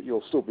hope that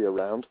you'll still be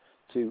around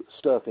to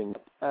stir things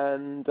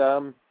and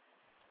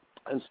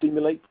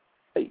stimulate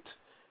debate,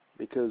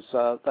 because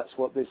that's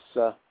what this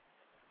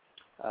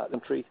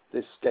country,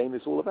 this game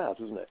is all about,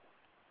 isn't it?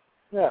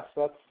 Yes,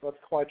 that's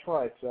quite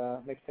right.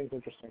 Makes things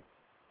interesting.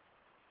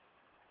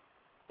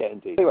 Yeah,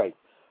 indeed. Anyway,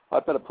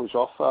 I'd better push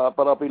off,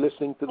 but I'll be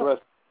listening to the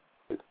rest.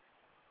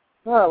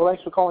 All right, well,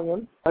 thanks for calling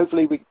in.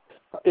 Hopefully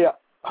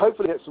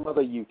get some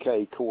other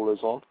UK callers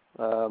on,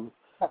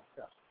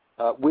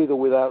 with or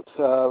without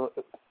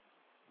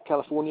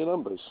California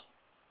numbers.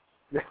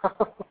 Yeah.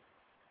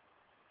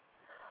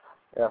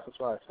 Yes, that's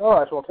right. All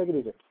right, well, take it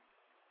easy.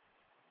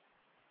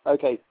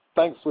 Okay,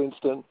 thanks,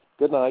 Winston.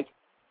 Good night.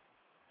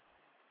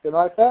 Good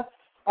night, there.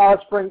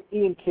 Let's bring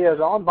Ian Kears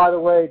on. By the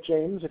way,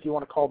 James, if you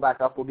want to call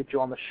back up, we'll get you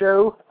on the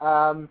show.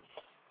 All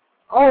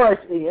right,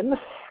 Ian.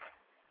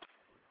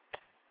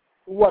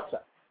 What's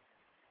up?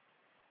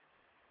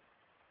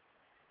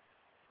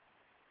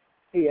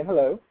 Ian,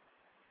 hello.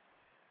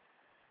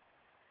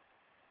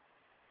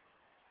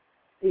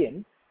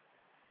 Ian?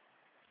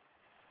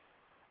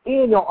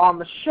 Ian, you're on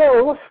the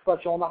show,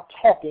 but you're not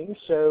talking,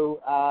 so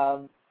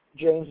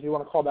James, if you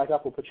want to call back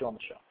up, we'll put you on the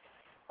show.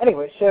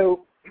 Anyway,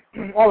 so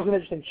that was an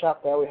interesting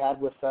chat there we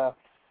had with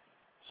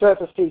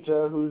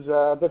Certacito, who's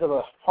a bit of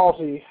a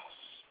party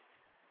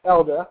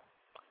elder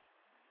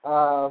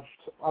on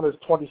his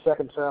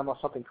 22nd term or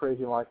something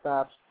crazy like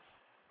that.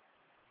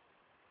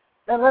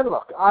 And then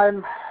look, I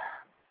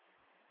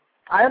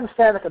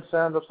understand the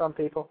concerns of some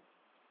people,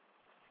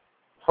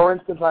 For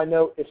instance, I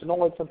know it's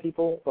annoying some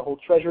people, the whole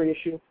Treasury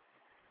issue.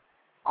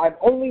 I'm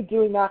only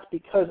doing that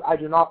because I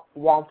do not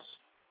want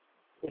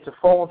it to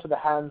fall into the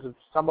hands of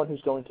someone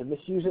who's going to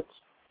misuse it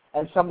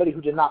and somebody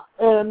who did not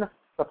earn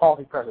the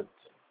party presidency.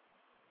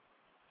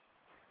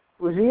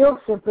 Reveal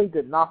simply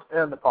did not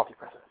earn the party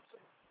presidency.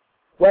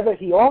 Whether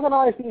he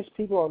organized these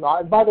people or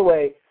not, and by the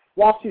way,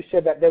 Wasu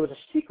said that there was a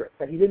secret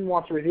that he didn't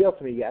want to reveal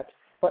to me yet,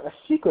 but a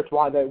secret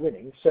why they're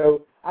winning,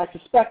 so I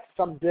suspect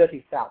some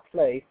dirty foul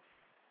play,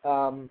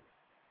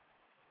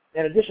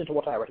 in addition to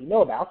what I already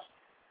know about,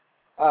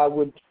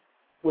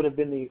 would have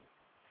been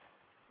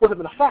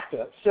a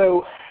factor.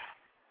 So,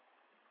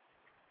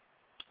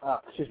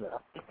 excuse me.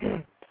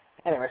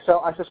 Anyway, so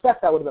I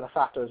suspect that would have been a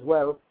factor as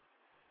well.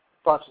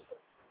 But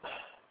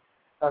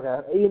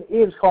okay,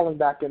 Ian's calling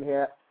back in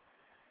here.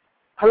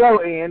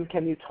 Hello, Ian.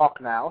 Can you talk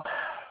now?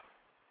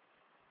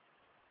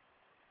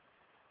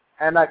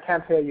 And I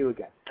can't hear you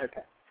again.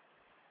 Okay.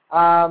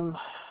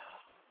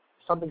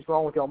 Something's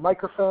wrong with your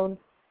microphone.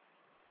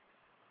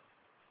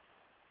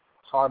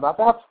 Sorry about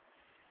that.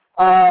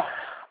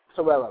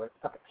 So where are we?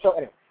 Okay. So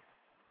anyway,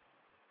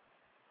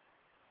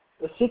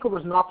 the secret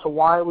was not to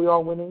why we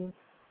are winning.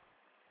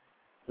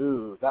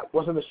 Ooh, that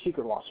wasn't the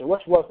secret, Wasu.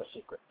 What was the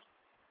secret?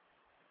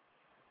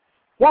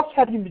 What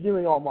have you been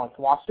doing all month,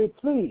 Wasu?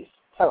 Please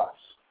tell us.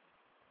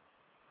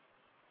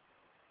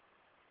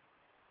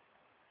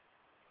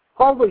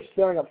 Probably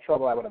stirring up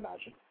trouble, I would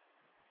imagine.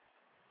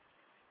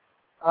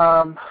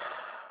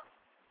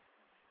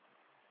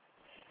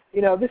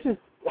 You know, this is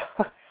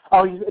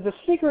oh, the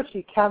secret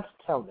he can't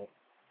tell me.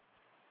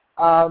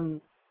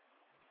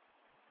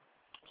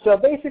 So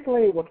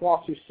basically, what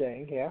Wasu's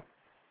saying here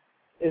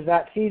is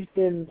that he's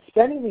been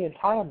spending the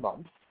entire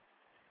month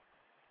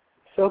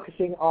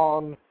focusing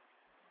on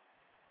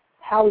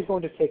how he's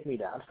going to take me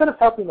down. Instead of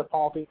helping the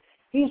party,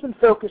 he's been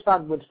focused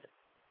on Winston.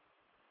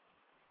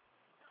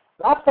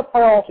 That's the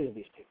priority of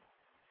these people.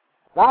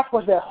 That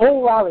was their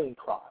whole rallying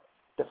cry,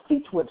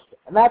 defeat Winston.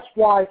 And that's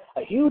why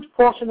a huge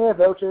portion of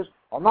their voters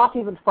are not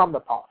even from the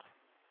party.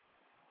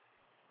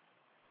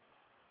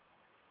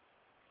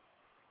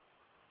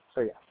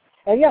 So yeah.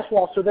 And yes,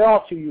 so there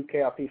are 2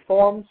 UKRP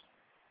forums.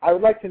 I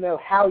would like to know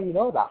how you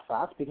know about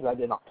that, because I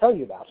did not tell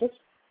you about it.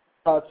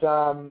 But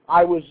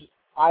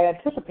I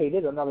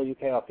anticipated another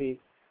UKRP.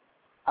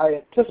 I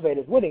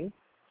anticipated winning,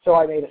 so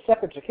I made a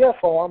separate secure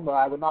forum where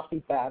I would not be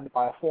banned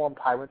by a forum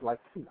tyrant like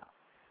Puna.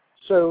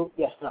 So,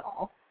 yes, there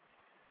are.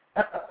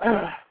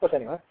 But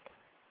anyway.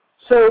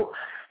 So,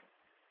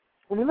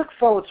 when we look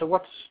forward to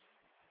what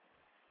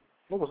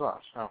was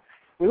that? Oh.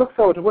 We look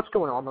forward to what's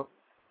going on the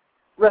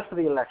rest of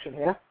the election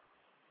here.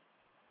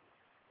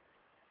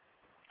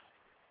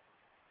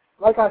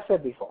 Like I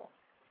said before,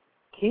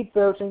 keep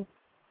voting,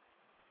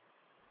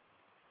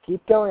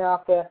 keep going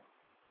out there,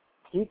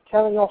 keep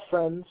telling your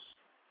friends,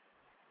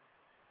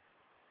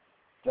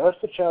 vote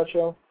for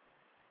Churchill,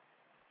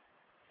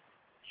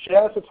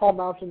 share us a tall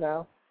mountain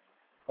now,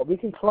 but we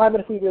can climb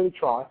it if we really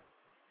try.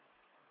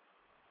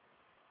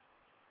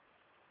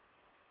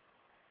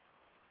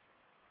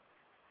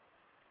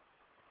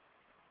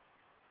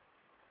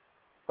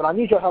 But I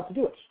need your help to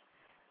do it.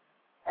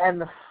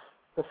 And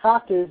the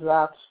fact is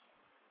that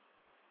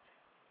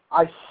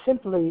I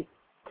simply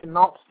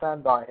cannot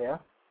stand by here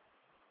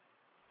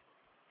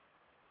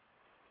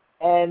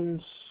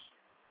and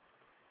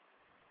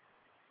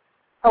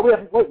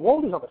wait,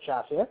 Woldy's on the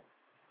chat here.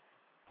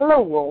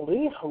 Hello,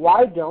 Woldy.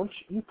 Why don't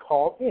you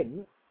call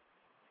in,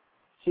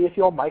 see if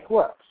your mic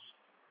works?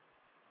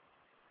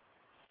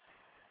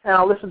 And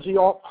I'll listen to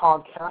your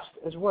podcast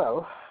as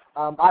well.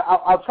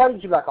 I'll try to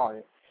get you back on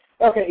it.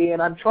 Okay, Ian,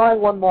 I'm trying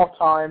one more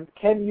time.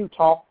 Can you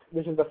talk?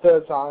 This is the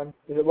 3rd time.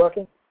 Is it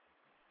working?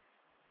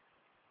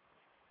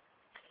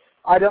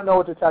 I don't know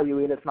what to tell you,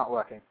 Ian. It's not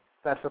working.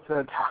 That's the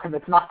 3rd time.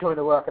 It's not going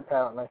to work,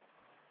 apparently.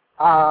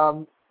 But,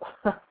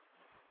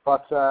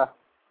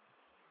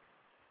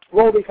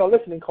 Woldy, if you're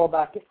listening,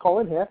 call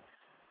in here.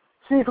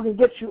 See if we can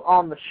get you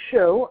on the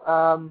show.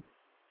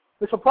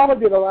 This will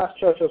probably be the last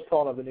Churchill's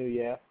Call of the new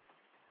year.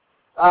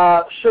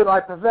 Should I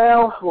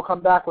prevail, we'll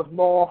come back with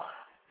more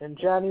in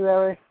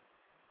January.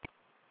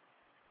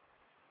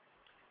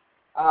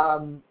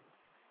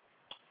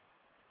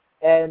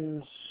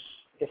 And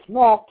if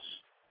not,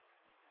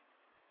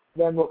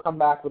 then we'll come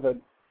back with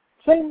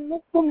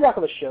we'll come back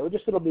with a show.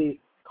 Just it'll be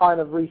kind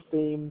of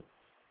rethemed,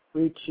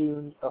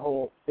 retuned a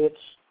whole bit.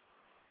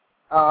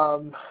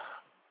 But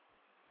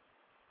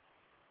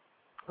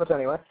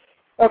anyway,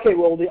 okay,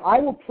 Woldy, I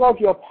will plug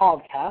your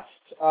podcast,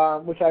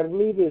 which I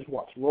believe is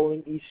what?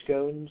 Rolling _East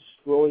Scones.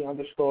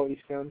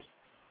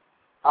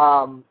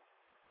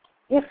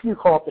 If you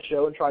call up the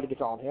show and try to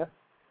get on here,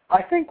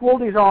 I think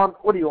Woldy's on.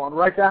 What are you on?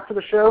 Right after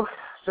the show,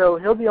 so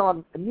he'll be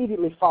on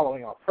immediately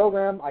following our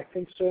program. I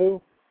think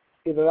so.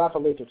 Either that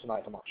or later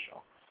tonight, I'm not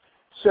sure.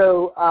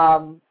 So,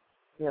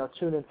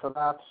 tune in for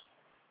that.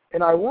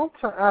 And I want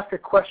to ask a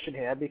question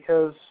here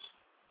because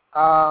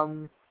I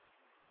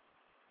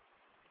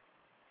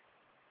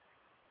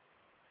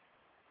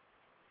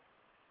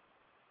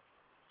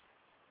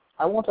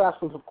want to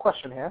ask a little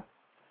question here.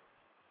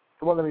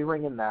 It won't let me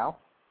ring in now.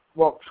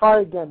 Well,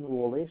 try again,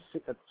 Woldy.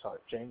 Sorry,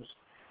 James.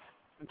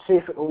 And see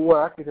if it will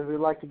work, because we'd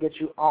like to get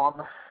you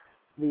on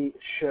the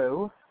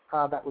show.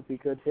 That would be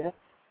good here.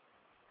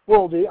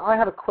 Woldy, I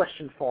have a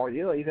question for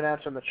you that you can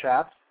answer in the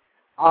chat.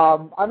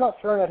 I'm not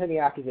throwing out any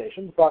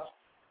accusations, but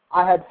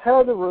I had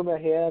heard a rumor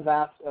here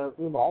that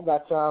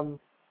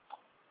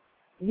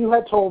you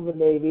had told the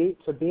Navy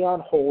to be on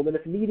hold, and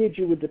if needed,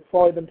 you would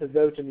deploy them to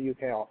vote in the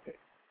UKRP.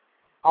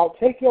 I'll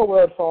take your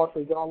word for it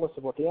regardless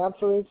of what the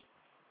answer is.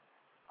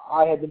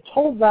 I had been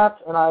told that,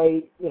 and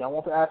I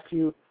want to ask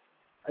you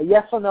a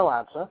yes or no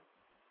answer.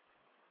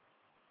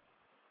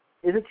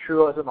 Is it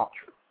true or is it not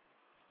true?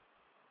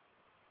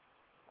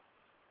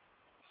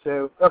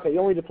 So, okay, you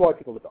only deploy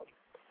people to Belgium.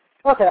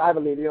 Okay, I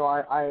believe you.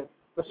 I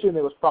assume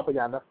it was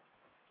propaganda.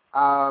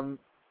 Wants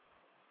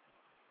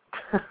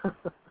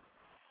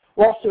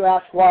to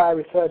ask why I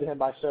referred to him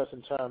by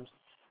certain terms.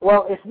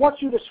 Well, if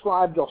what you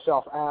described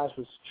yourself as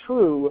was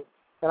true,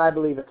 then I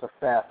believe it's a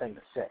fair thing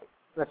to say.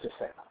 Let's just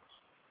say that.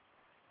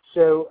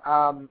 So,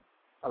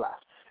 alas.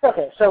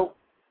 Okay, so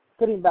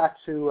getting back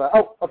to,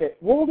 okay,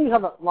 Woldy's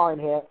on the line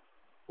here.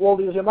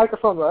 Woldy, does your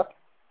microphone work?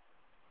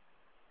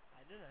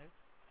 I don't know.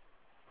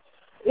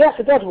 Yes,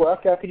 it does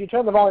work. Could you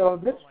turn the volume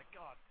up a bit? Oh my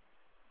god.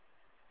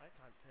 I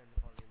can't turn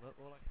the volume up.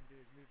 All I can do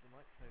is move the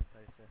microphone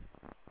closer.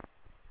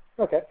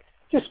 Okay.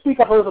 Just speak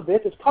up a little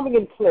bit. It's coming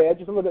in clear,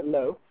 just a little bit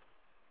low.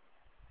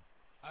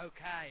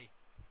 Okay.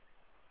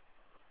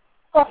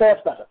 Okay,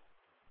 that's better.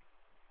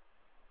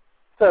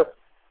 So,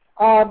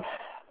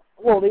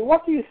 Woldy,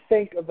 what do you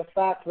think of the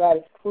fact that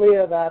it's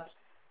clear that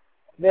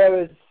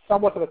there is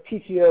somewhat of a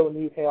PTO in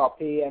the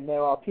UKRP and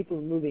there are people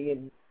moving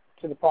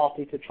into the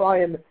party to try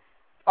and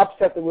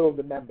upset the will of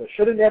the members?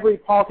 Shouldn't every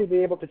party be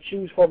able to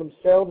choose for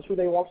themselves who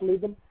they want to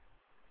lead them?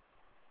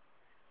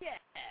 Yes.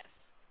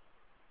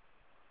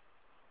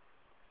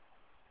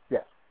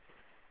 Yes.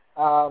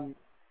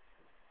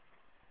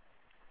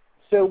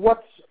 So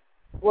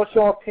what's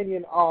your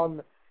opinion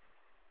on,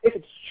 if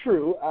it's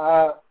true,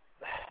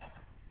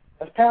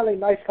 apparently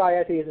Nice Guy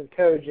Etty is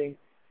encouraging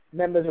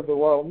members of the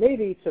Royal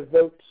Navy to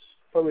vote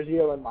for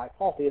Raziel and my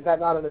party. Is that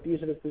not an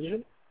abuse of his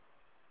position?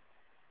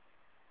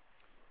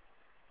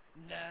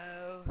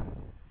 No.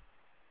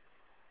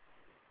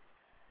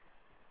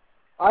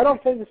 I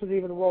don't think this is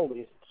even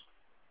Woldy's.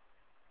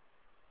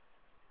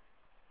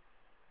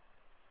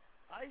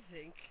 I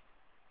think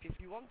if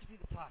you want to be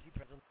the party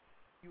president,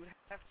 you would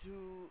have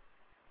to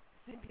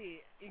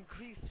simply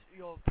increase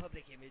your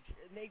public image,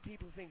 make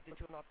people think that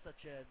you're not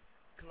such a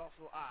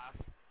colossal ass,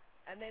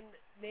 and then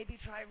maybe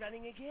try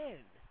running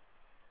again.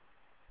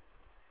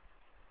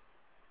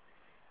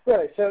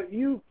 Really? So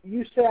you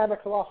say I'm a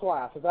colossal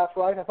ass, is that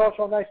right? I thought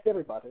you were nice to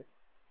everybody.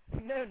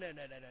 No.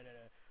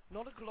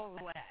 Not a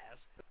colossal ass.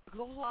 A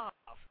colossal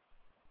ass.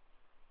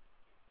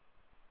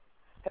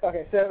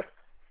 Okay, so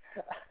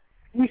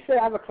you say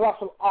I'm a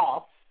colossal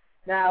ass.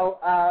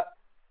 Now,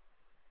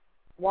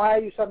 why are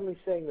you suddenly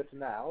saying this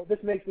now? This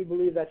makes me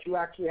believe that you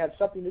actually had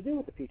something to do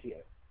with the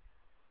PTO.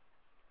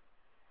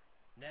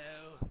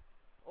 No.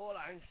 All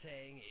I'm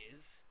saying is,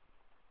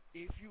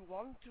 if you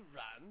want to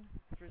run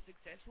for a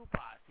successful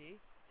party,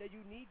 then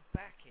you need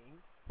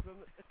backing from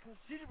a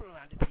considerable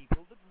amount of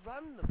people that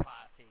run the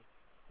party,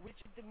 which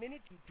at the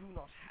minute you do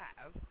not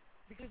have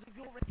because of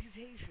your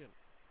reputation.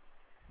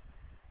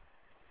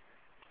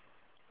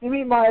 You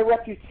mean my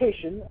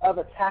reputation of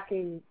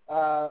attacking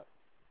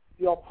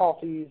your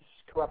party's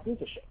corrupt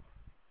leadership?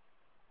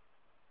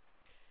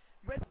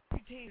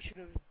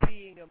 Reputation of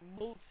being a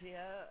multi,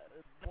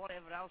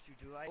 whatever else you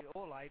do. I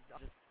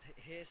just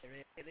hear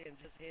really and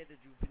just hear that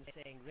you've been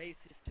saying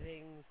racist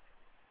things.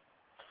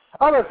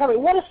 Oh no, tell me,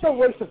 what is so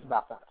racist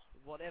about that?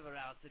 Whatever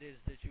else it is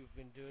that you've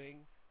been doing.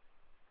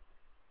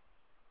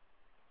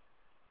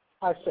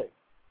 I see.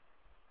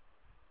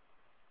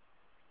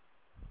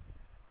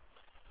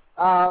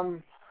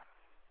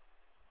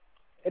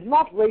 It's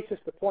not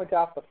racist to point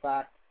out the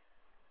fact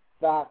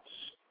that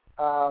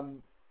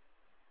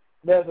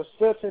there's a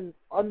certain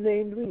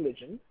unnamed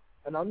religion,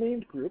 an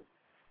unnamed group,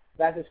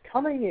 that is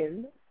coming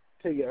in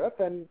to Europe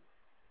and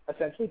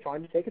essentially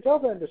trying to take it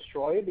over and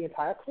destroy the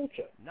entire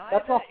culture. Neither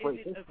That's not is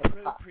racist. it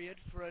appropriate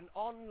for an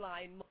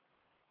online...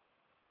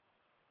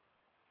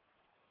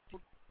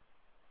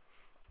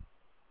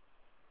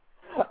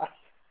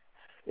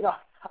 You know,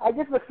 I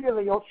get the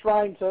feeling you're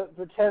trying to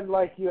pretend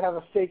like you have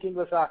a fake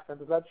English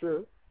accent. Is that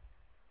true?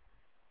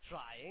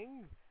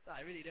 Trying?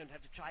 I really don't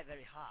have to try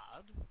very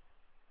hard.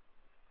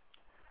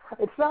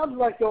 It sounds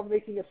like you're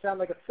making it sound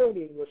like a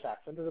phony English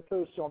accent as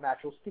opposed to your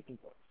natural speaking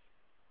voice.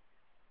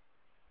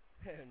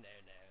 Oh,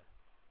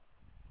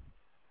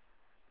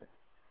 no.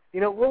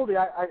 You know, Woldy,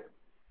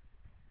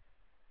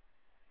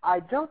 I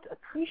don't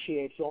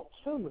appreciate your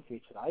tone with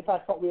me tonight. I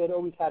thought we had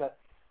always had a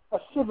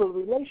civil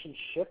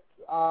relationship,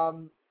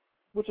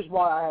 which is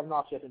why I have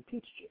not yet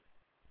impeached you.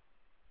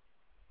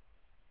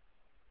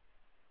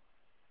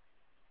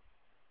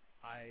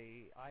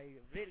 I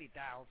really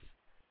doubt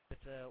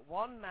that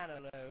one man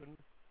alone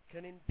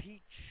can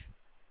impeach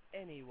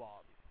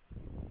anyone.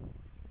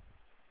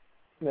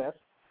 Yes.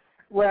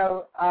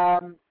 Well,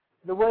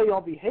 the way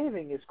you're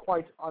behaving is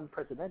quite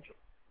unprecedented.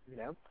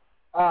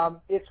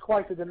 It's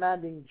quite a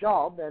demanding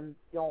job, and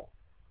you're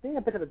being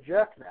a bit of a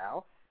jerk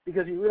now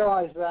because you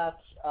realize that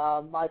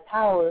my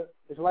power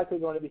is likely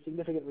going to be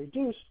significantly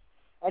reduced,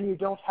 and you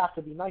don't have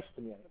to be nice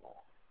to me anymore.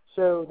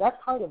 So that's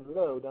kind of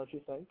low, don't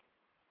you think?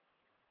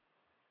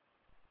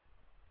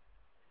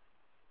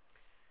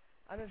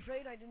 I'm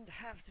afraid I didn't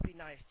have to be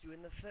nice to you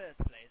in the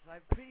first place.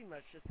 I've pretty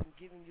much just been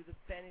giving you the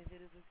benefit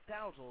of the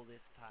doubt all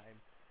this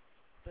time.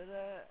 But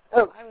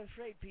I'm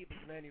afraid people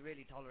can only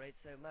really tolerate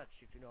so much,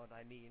 if you know what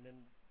I mean, and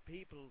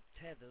people's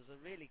tethers are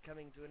really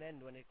coming to an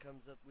end when it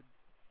comes up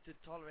to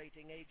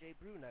tolerating A.J.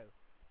 Bruno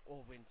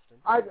or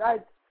Winston.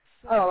 I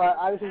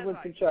was in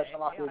Winston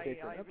Churchill after A.J.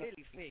 Bruno. I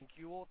really think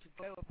you ought to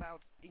go about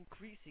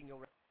increasing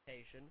your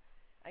reputation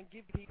and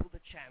give people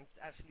the chance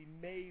to actually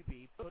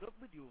maybe put up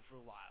with you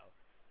for a while.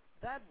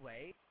 That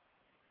way,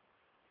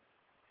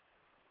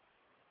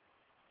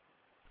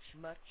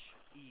 it's much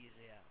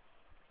easier.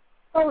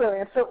 Oh, really?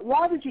 And so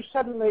why did you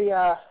suddenly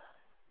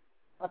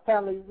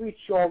apparently reach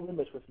your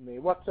limit with me?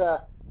 What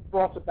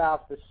brought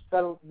about this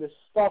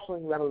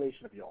startling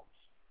revelation of yours?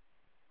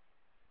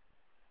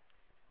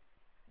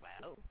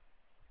 Well,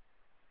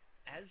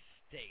 as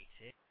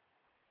stated,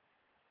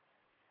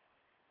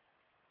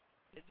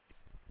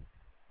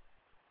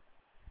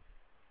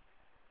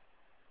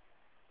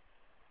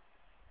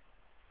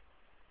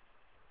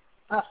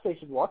 As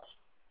stated what?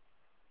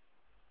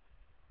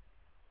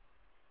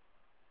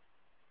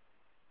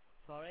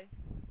 Sorry?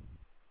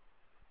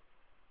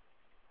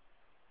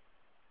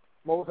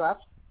 What was that?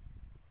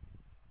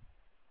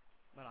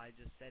 Well, I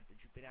just said that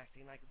you've been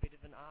acting like a bit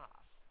of an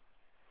arse.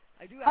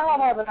 I do How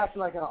have I been have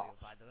acting like an arse?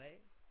 by the way.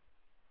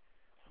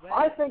 Well,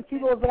 I think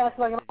people have been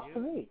acting like an arse to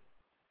you. me.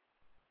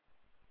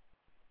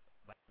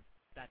 Well,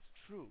 that's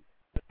true.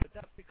 But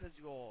that's because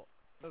your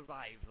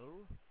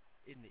arrival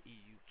in the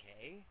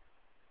EUK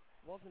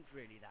wasn't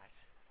really that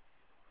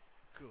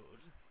good.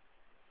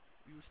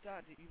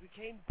 You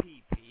became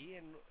PP,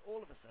 and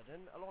all of a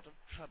sudden, a lot of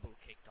trouble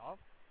kicked off,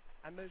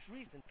 and most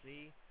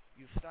recently,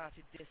 you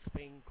started this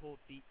thing called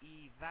the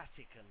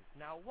E-Vatican.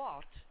 Now,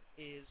 what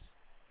is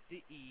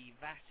the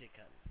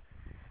E-Vatican?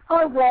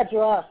 I'm glad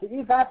you asked. The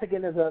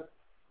E-Vatican is a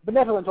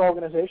benevolent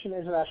organization,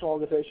 international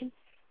organization,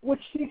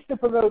 which seeks to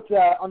promote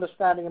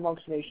understanding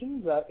amongst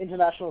nations,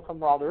 international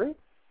camaraderie,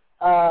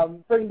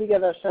 bring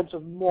together a sense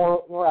of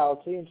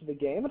morality into the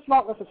game. It's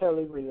not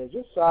necessarily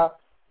religious.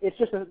 It's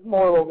just a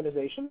moral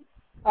organization.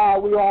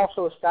 We are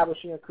also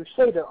establishing a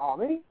crusader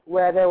army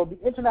where there will be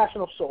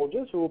international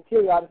soldiers who will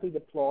periodically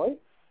deploy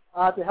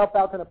to help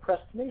out an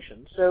oppressed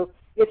nation. So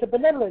it's a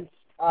benevolent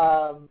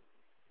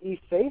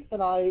e-faith,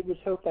 and I would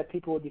hope that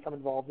people would become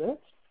involved in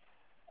it.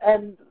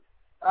 And,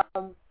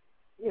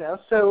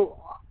 so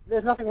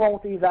there's nothing wrong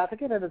with the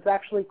Vatican, and it's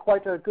actually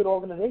quite a good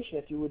organization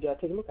if you would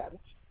take a look at it.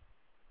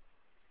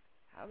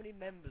 How many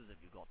members have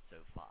you got so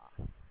far?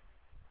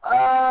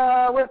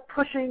 We're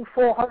pushing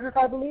 400,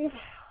 I believe.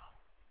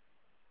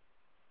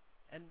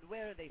 And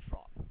where are they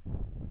from?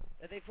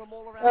 Are they from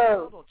all around the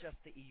world or just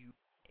the EU?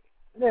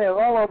 No,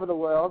 all over the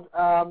world.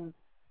 I'm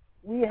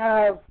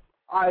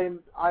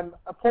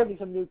appointing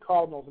some new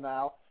cardinals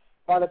now.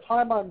 By the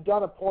time I'm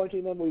done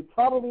appointing them, we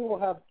probably will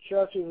have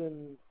churches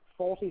in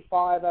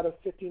 45 out of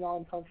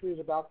 59 countries,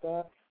 about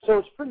there. So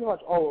it's pretty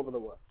much all over the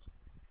world.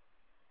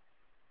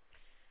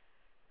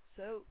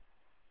 So,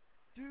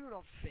 do you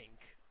not think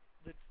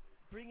that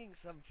bringing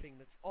something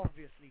that's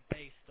obviously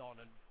based on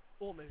and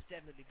almost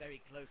definitely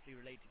very closely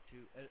related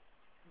to a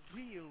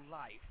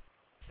real-life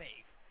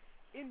faith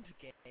into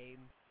game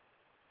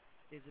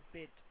is a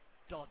bit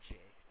dodgy?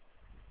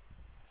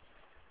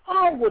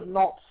 I would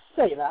not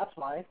say that,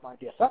 my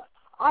dear sir.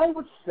 I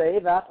would say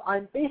that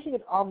I'm basing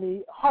it on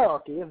the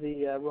hierarchy of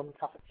the Roman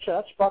Catholic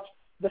Church, but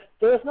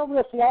there's no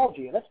real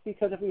theology in it,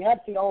 because if we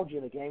had theology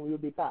in the game, we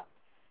would be banned.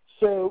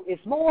 So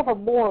it's more of a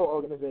moral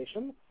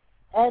organization,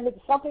 and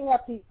it's something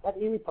that the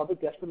e-Republic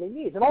desperately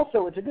needs. And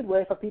also, it's a good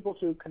way for people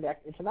to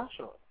connect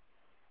internationally.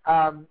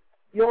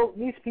 You'll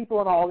meet people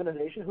in our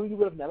organization who you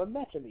would have never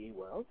met in the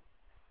e-world,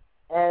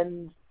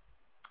 and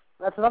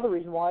that's another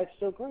reason why it's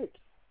so great.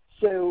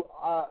 So,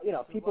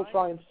 people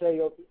try and say,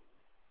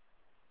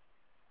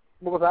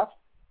 what was that?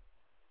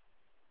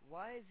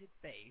 Why is it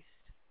based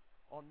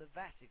on the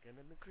Vatican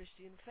and the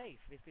Christian faith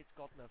if it's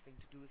got nothing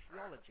to do with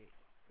theology?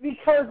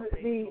 Because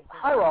the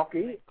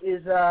hierarchy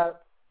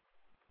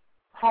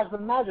has the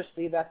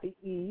majesty that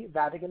the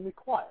Vatican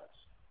requires.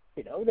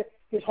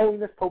 His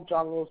Holiness Pope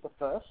John Louis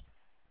I,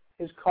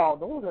 his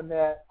cardinals and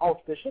their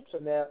archbishops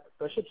and their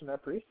bishops and their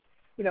priests.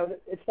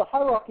 It's the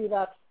hierarchy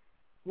that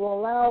will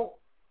allow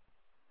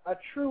a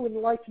true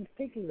enlightened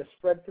thinking to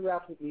spread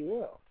throughout the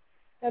e-world.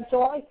 And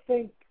so I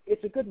think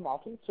it's a good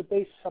model to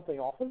base something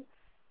off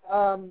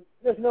of.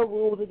 There's no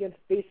rules against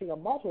basing a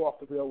model off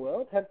the real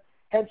world,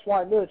 hence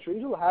why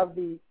militaries will have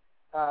the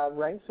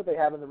ranks that they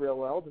have in the real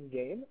world in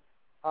game,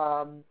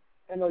 and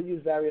they'll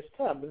use various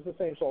terms. It's the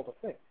same sort of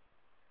thing.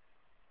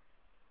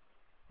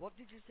 What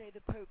did you say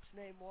the Pope's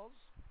name was?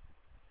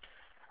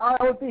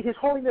 It would be His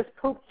Holiness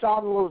Pope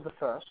John Louis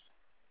I.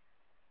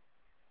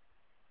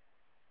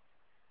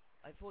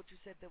 I thought you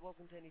said there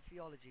wasn't any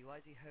theology. Why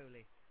is he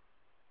holy?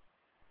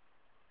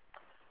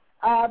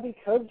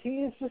 Because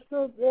he is just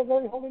a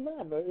very holy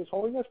man. His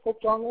Holiness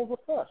Pope John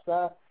Paul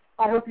I.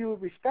 I hope you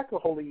would respect the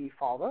Holy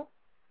Father.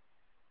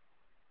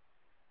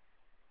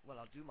 Well,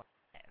 I'll do my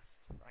best.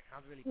 I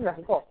can't really. Yes,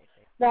 of course.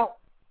 Now,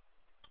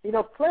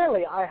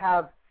 clearly I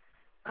have.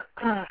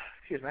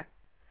 Excuse me.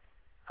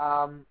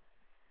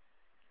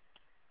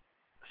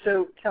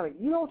 So, Kelly,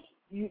 you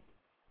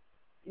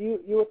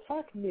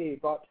attack me,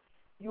 but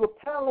you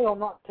apparently are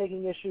not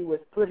taking issue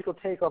with political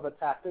takeover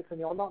tactics, and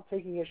you're not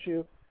taking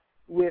issue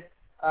with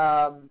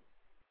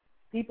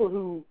people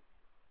who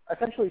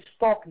essentially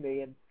stalk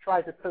me and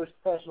try to post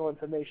personal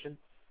information,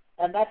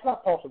 and that's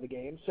not part of the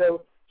game.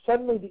 So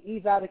suddenly the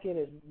e-Vatican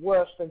is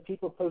worse than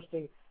people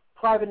posting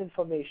private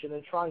information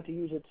and trying to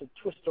use it to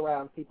twist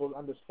around people's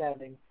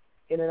understanding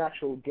in an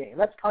actual game.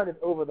 That's kind of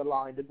over the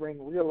line to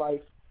bring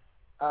real-life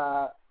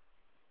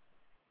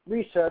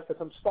research that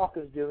some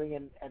stalkers doing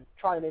and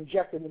try and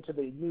inject it into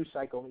the news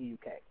cycle in the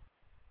UK.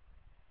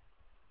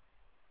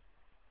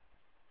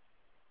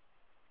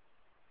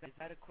 Is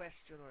that a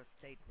question or a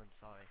statement?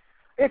 Sorry.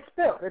 It's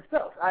both.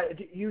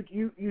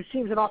 You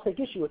seem to not take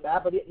issue with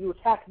that, but yet you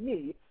attack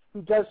me,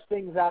 who does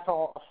things that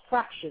are a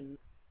fraction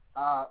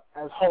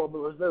as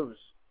horrible as those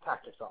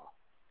tactics are.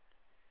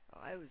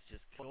 I was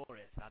just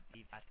curious about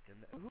the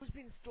Vatican. Who's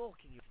been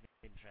stalking you for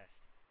interest?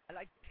 I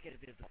like to get a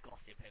bit of the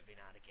gossip every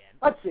now and again.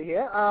 Let's see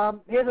here.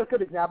 Here's a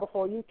good example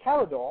for you.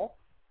 Carador.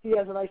 He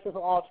has a nice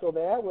little article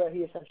there where he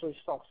essentially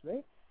stalks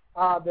me.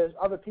 There's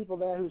other people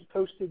there who's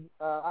posted,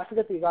 I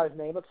forget the guy's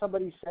name, but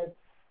somebody said,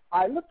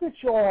 I looked at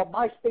your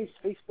MySpace,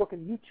 Facebook,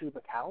 and YouTube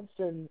accounts,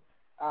 and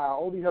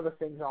all these other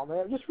things on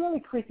there. Just really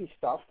creepy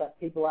stuff that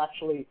people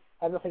actually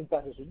have nothing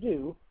better to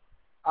do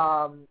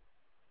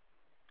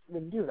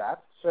than do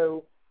that.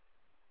 So,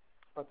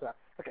 what's that?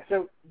 Okay,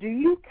 so do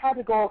you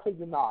categorically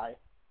deny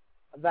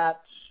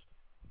that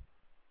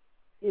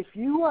if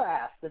you were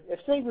asked, if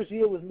say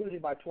Brazil was losing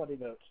by 20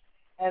 votes,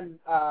 and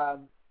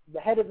the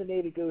head of the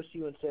Navy goes to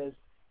you and says,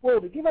 well,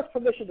 to give us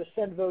permission to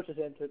send voters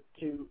in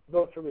to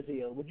vote for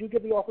Brazil, would you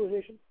give the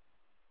authorization?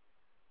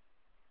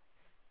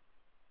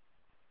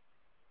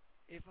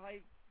 If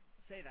I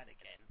say that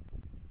again.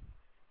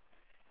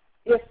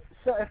 If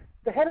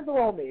the head of the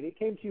Royal Navy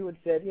came to you and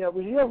said,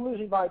 Brazil's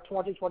losing by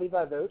 20,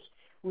 25 votes,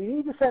 we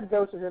need to send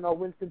voters in or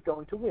Winston's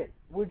going to win,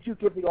 would you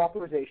give the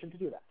authorization to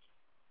do that?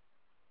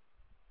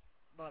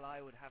 Well,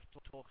 I would have to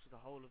talk to the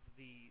whole of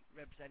the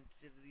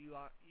representatives of the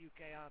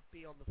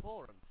UKRP on the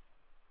forums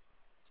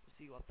to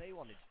see what they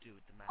wanted to do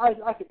with the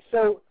matter. I think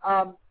so.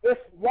 If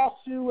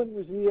Wasu and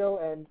Brazil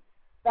and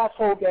that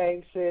whole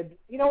gang said,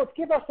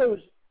 give us those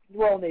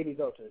Royal Navy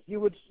voters, you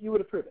would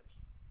approve it.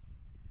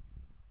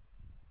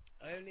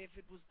 Only if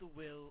it was the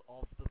will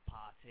of the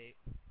party.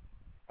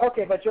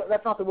 Okay, but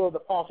that's not the will of the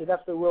party.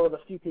 That's the will of the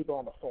few people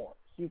on the forums.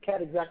 You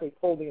can't exactly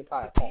pull the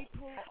entire party. The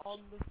people on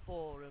the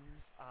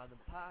forums are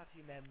the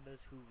party members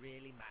who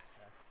really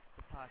matter.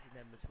 The party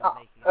members who are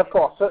making. Of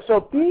course.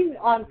 So being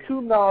on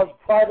Kumnar's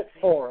private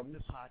forums.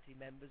 The party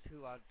members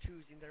who are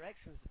choosing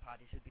directions the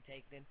party should be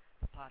taken in.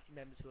 The party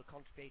members who are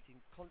contributing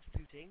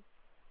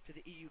to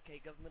the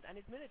UK government and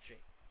its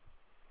military.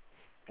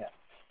 Yeah.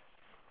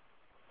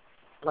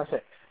 I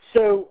see.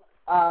 So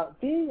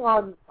being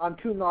on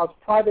Kumnar's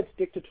private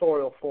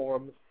dictatorial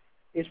forums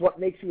is what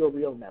makes you a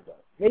real member.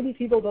 Maybe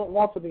people don't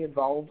want to be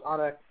involved on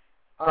a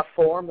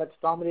forum that's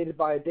dominated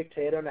by a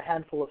dictator and a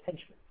handful of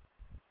henchmen.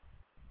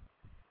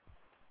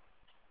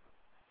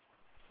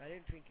 I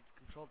don't think it's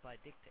controlled by a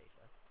dictator.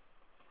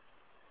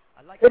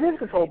 It is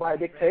controlled by a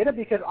dictator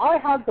because I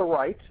have the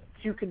right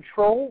to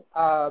control,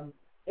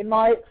 in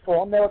my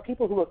forum, there were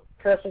people who were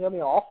cursing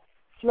me off,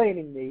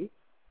 flaming me,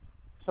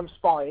 some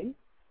spying.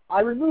 I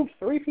removed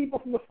 3 people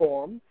from the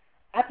forum,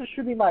 after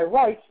should be my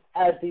right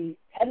as the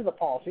head of the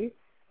party,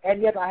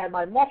 and yet I had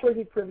my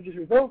moderating privileges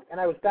revoked,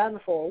 and I was banned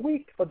for a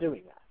week for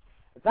doing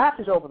that. That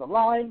is over the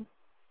line.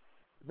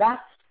 That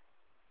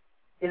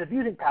is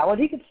abusing power.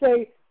 And he could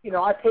say,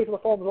 I pay for the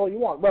forums all you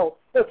want. Well,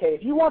 okay,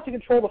 if you want to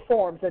control the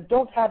forums, then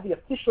don't have the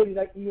official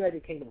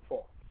United Kingdom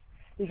forums.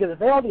 Because if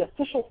they are the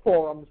official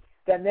forums,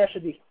 then there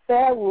should be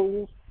fair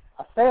rules,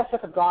 a fair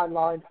set of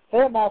guidelines,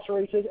 fair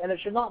moderators, and it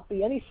should not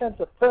be any sense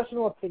of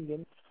personal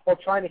opinion or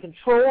trying to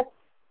control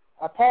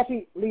a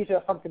party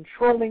leader from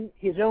controlling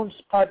his own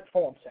private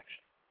forum section.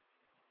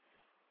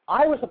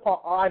 I'm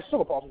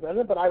still a party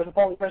president, but I was a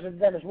party president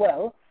then as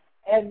well,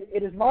 and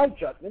it is my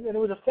judgment, and it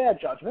was a fair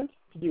judgment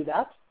to do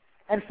that,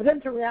 and for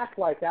them to react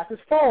like that is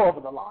far over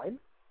the line.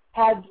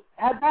 Had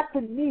that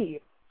been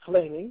me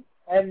flaming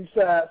and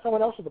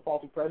someone else was the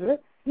party president,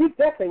 you'd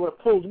bet they would have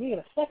pulled me in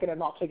a second and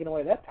not taken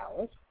away their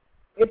powers.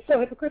 It's so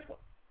hypocritical.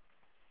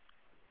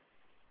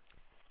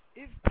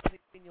 If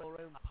in your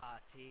own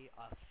party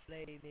are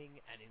flaming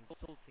and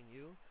insulting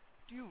you,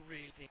 do you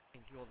really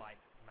think you're the right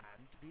man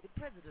to be the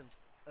president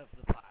of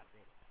the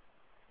party?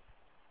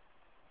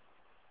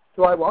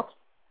 Do I what?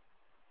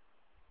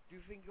 Do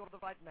you think you're the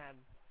right man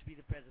to be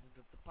the president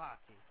of the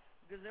party?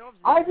 Because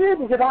I do,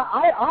 because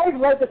I've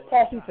led this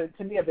party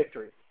to near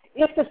victory.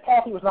 If this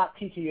party was not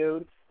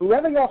PTO'd,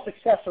 whoever your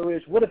successor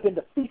is would have been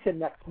defeated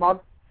next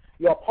month.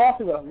 Your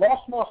party would have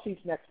lost more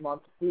seats next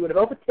month. We would have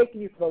overtaken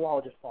you for the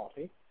largest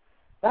party.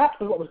 That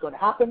was what was going to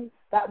happen.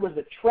 That was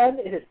the trend.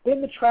 It has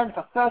been the trend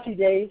for 30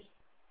 days.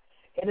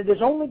 And it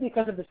is only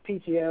because of this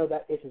PTO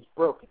that it is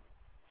broken.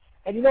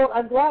 And you know,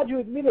 I'm glad you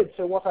admitted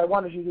to what I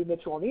wanted you to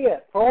admit to on the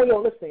air. For all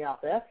your listening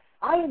out there,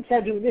 I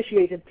intend to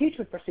initiate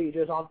impeachment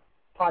procedures on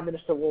Prime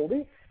Minister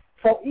Woldy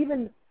for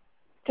even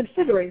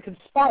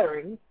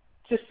conspiring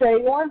to say,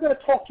 well, I'm going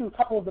to talk to a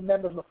couple of the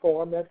members of the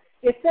forum that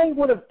if they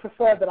would have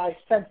preferred that I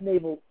sent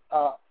naval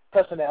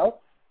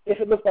personnel, if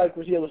it looked like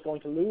Brazil was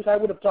going to lose, I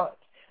would have done it.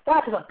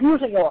 That is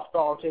abusing your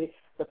authority.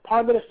 The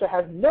Prime Minister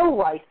has no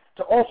right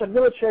to alter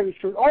military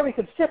troops or even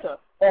consider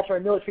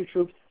altering military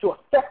troops to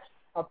affect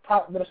a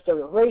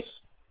ministerial race.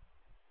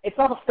 It's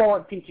not a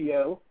foreign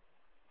PTO.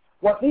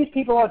 What these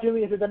people are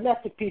doing is a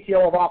domestic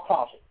PTO of our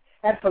party.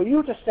 And for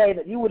you to say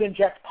that you would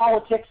inject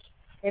politics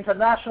into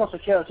national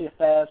security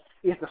affairs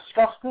is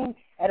disgusting,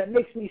 and it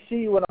makes me see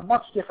you in a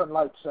much different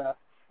light, sir.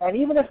 And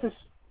even if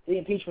the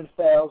impeachment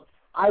fails,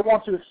 I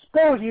want to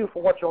expose you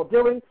for what you're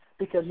doing,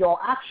 because your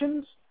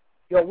actions,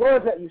 your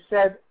words that you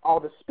said are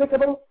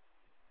despicable,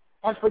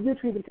 and for you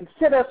to even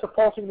consider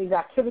supporting these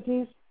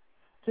activities,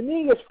 to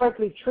me is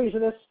frankly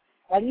treasonous,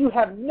 and you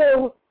have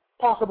no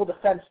possible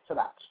defense to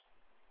that.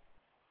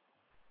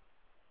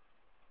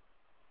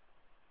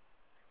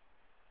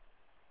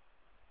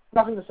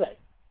 Nothing to say.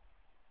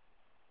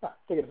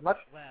 Take it as much.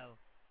 Well,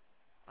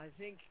 I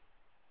think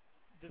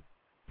the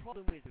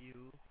problem with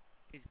you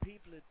is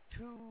people are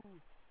too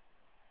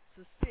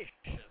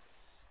suspicious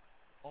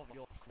of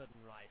your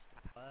sudden rise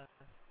to power.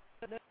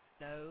 No one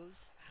knows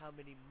how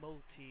many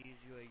multis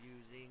you are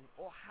using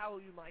or how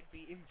you might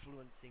be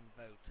influencing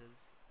voters.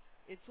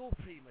 It's all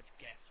pretty much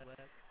guesswork.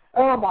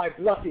 Oh my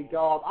bloody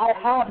God, I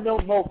have no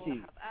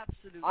multis.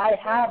 I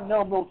have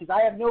no multis.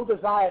 I have no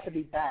desire to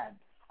be banned.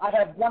 I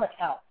have one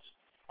account.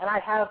 And I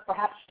have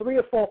perhaps 3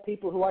 or 4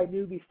 people who I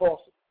knew before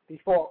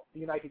the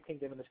United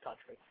Kingdom in this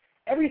country.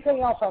 Everything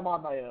else I'm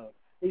on my own.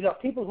 These are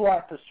people who I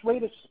have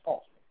persuaded to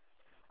support me.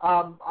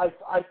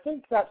 I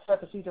think that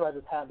Certacito has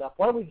his hand up.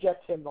 Why don't we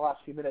jet him the last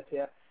few minutes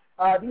here?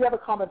 Do you have a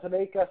comment to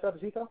make,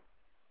 Certacito?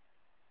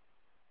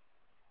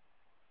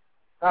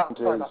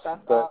 Sorry about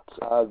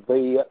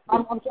that.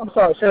 I'm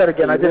sorry, say that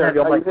again. I didn't have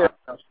your mic.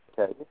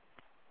 Okay.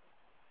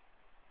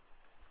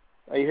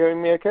 Are you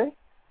hearing me okay?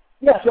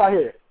 Yes, I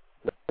hear you.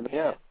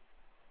 Yeah.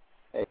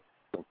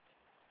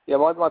 Yeah,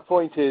 my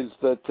point is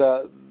that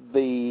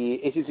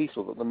it is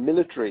useful that the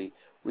military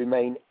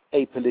remain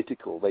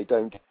apolitical. They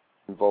don't get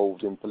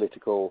involved in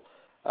political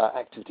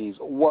activities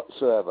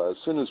whatsoever. As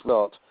soon as we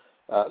start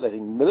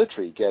letting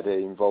military get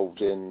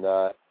involved in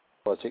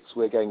politics,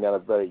 we're going down a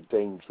very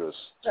dangerous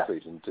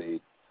street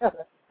indeed. Yeah.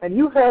 And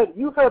you heard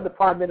the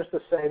Prime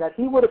Minister say that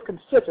he would have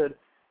considered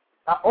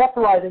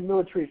authorizing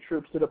military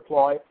troops to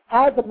deploy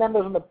had the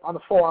members on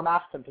the forum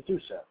asked him to do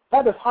so.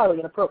 That is highly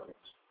inappropriate.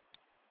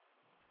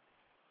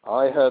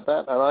 I heard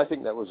that, and I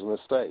think that was a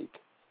mistake.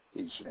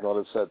 He should not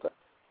have said that.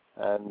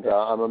 And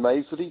I'm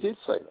amazed that he did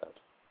say that.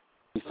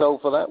 He fell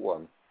for that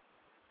one.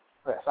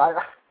 Yes,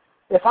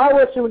 if I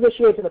were to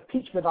initiate an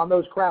impeachment on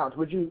those grounds,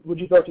 would you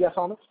vote yes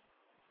on it?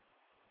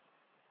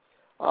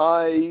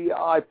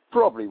 I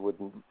probably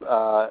wouldn't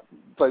vote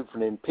for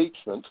an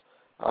impeachment.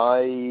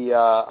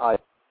 I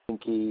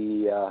think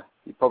he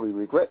probably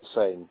regrets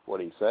saying what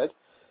he said,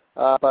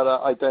 but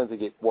I don't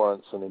think it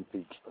warrants an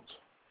impeachment.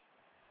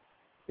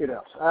 You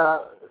know,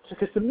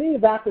 because to me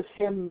that is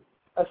him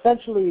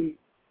essentially,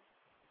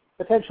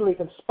 potentially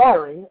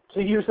conspiring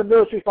to use the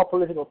military for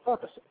political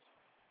purposes.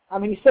 I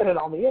mean, he said it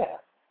on the air.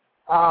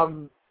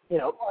 You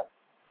know,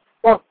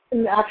 well, he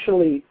didn't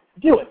actually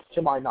do it,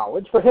 to my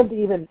knowledge. For him to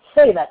even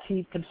say that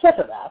he'd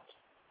consider that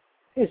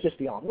is just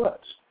beyond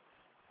words.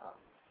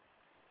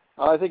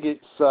 I think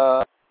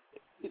it's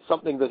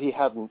something that he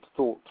hadn't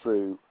thought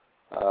through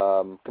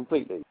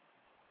completely.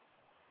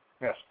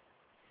 Yes.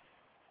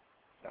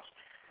 Yes.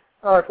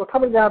 All right, we're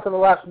coming down to the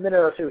last minute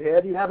or two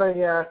here. Do you have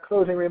any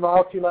closing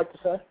remarks you'd like to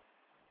say?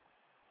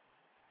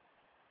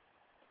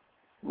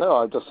 No,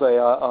 I'll just say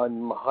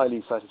I'm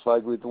highly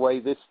satisfied with the way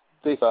this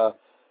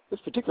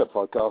particular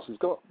podcast has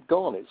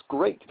gone. It's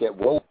great to get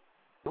well,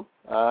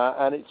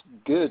 and it's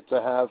good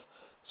to have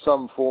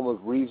some form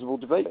of reasonable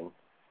debating.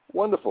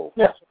 Wonderful.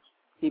 Yes.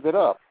 Keep it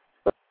up.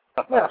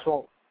 Yes,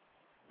 well,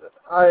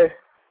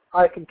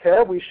 I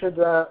concur. We should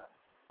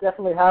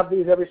definitely have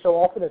these every so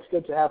often. It's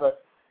good to have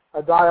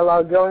a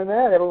dialogue going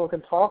there, and everyone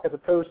can talk, as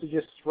opposed to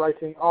just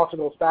writing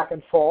articles back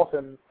and forth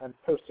and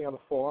posting on the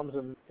forums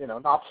and, you know,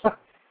 not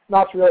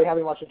really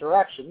having much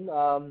interaction.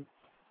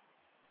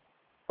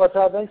 But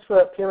thanks for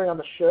appearing on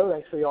the show.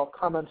 Thanks for your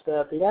comments there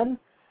at the end.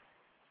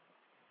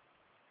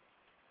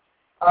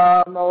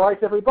 All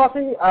right,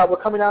 everybody. We're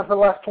coming down to the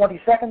last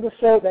 20 seconds or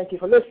so. Thank you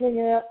for listening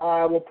here.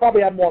 We'll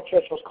probably have more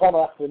Churchill's Corner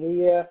after the New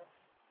Year.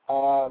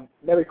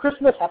 Merry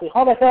Christmas, Happy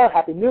Hanukkah,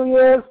 Happy New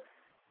Year's.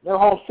 No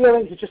hard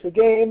feelings, it's just a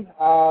game.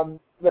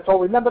 Let's all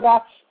remember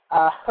that.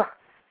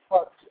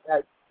 But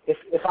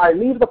If I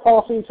leave the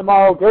policy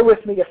tomorrow, go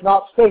with me. If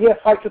not, stay here,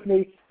 fight with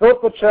me. Vote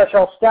for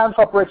Churchill. Stand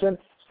for Britain.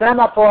 Stand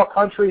up for our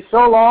country.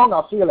 So long.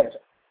 I'll see you later.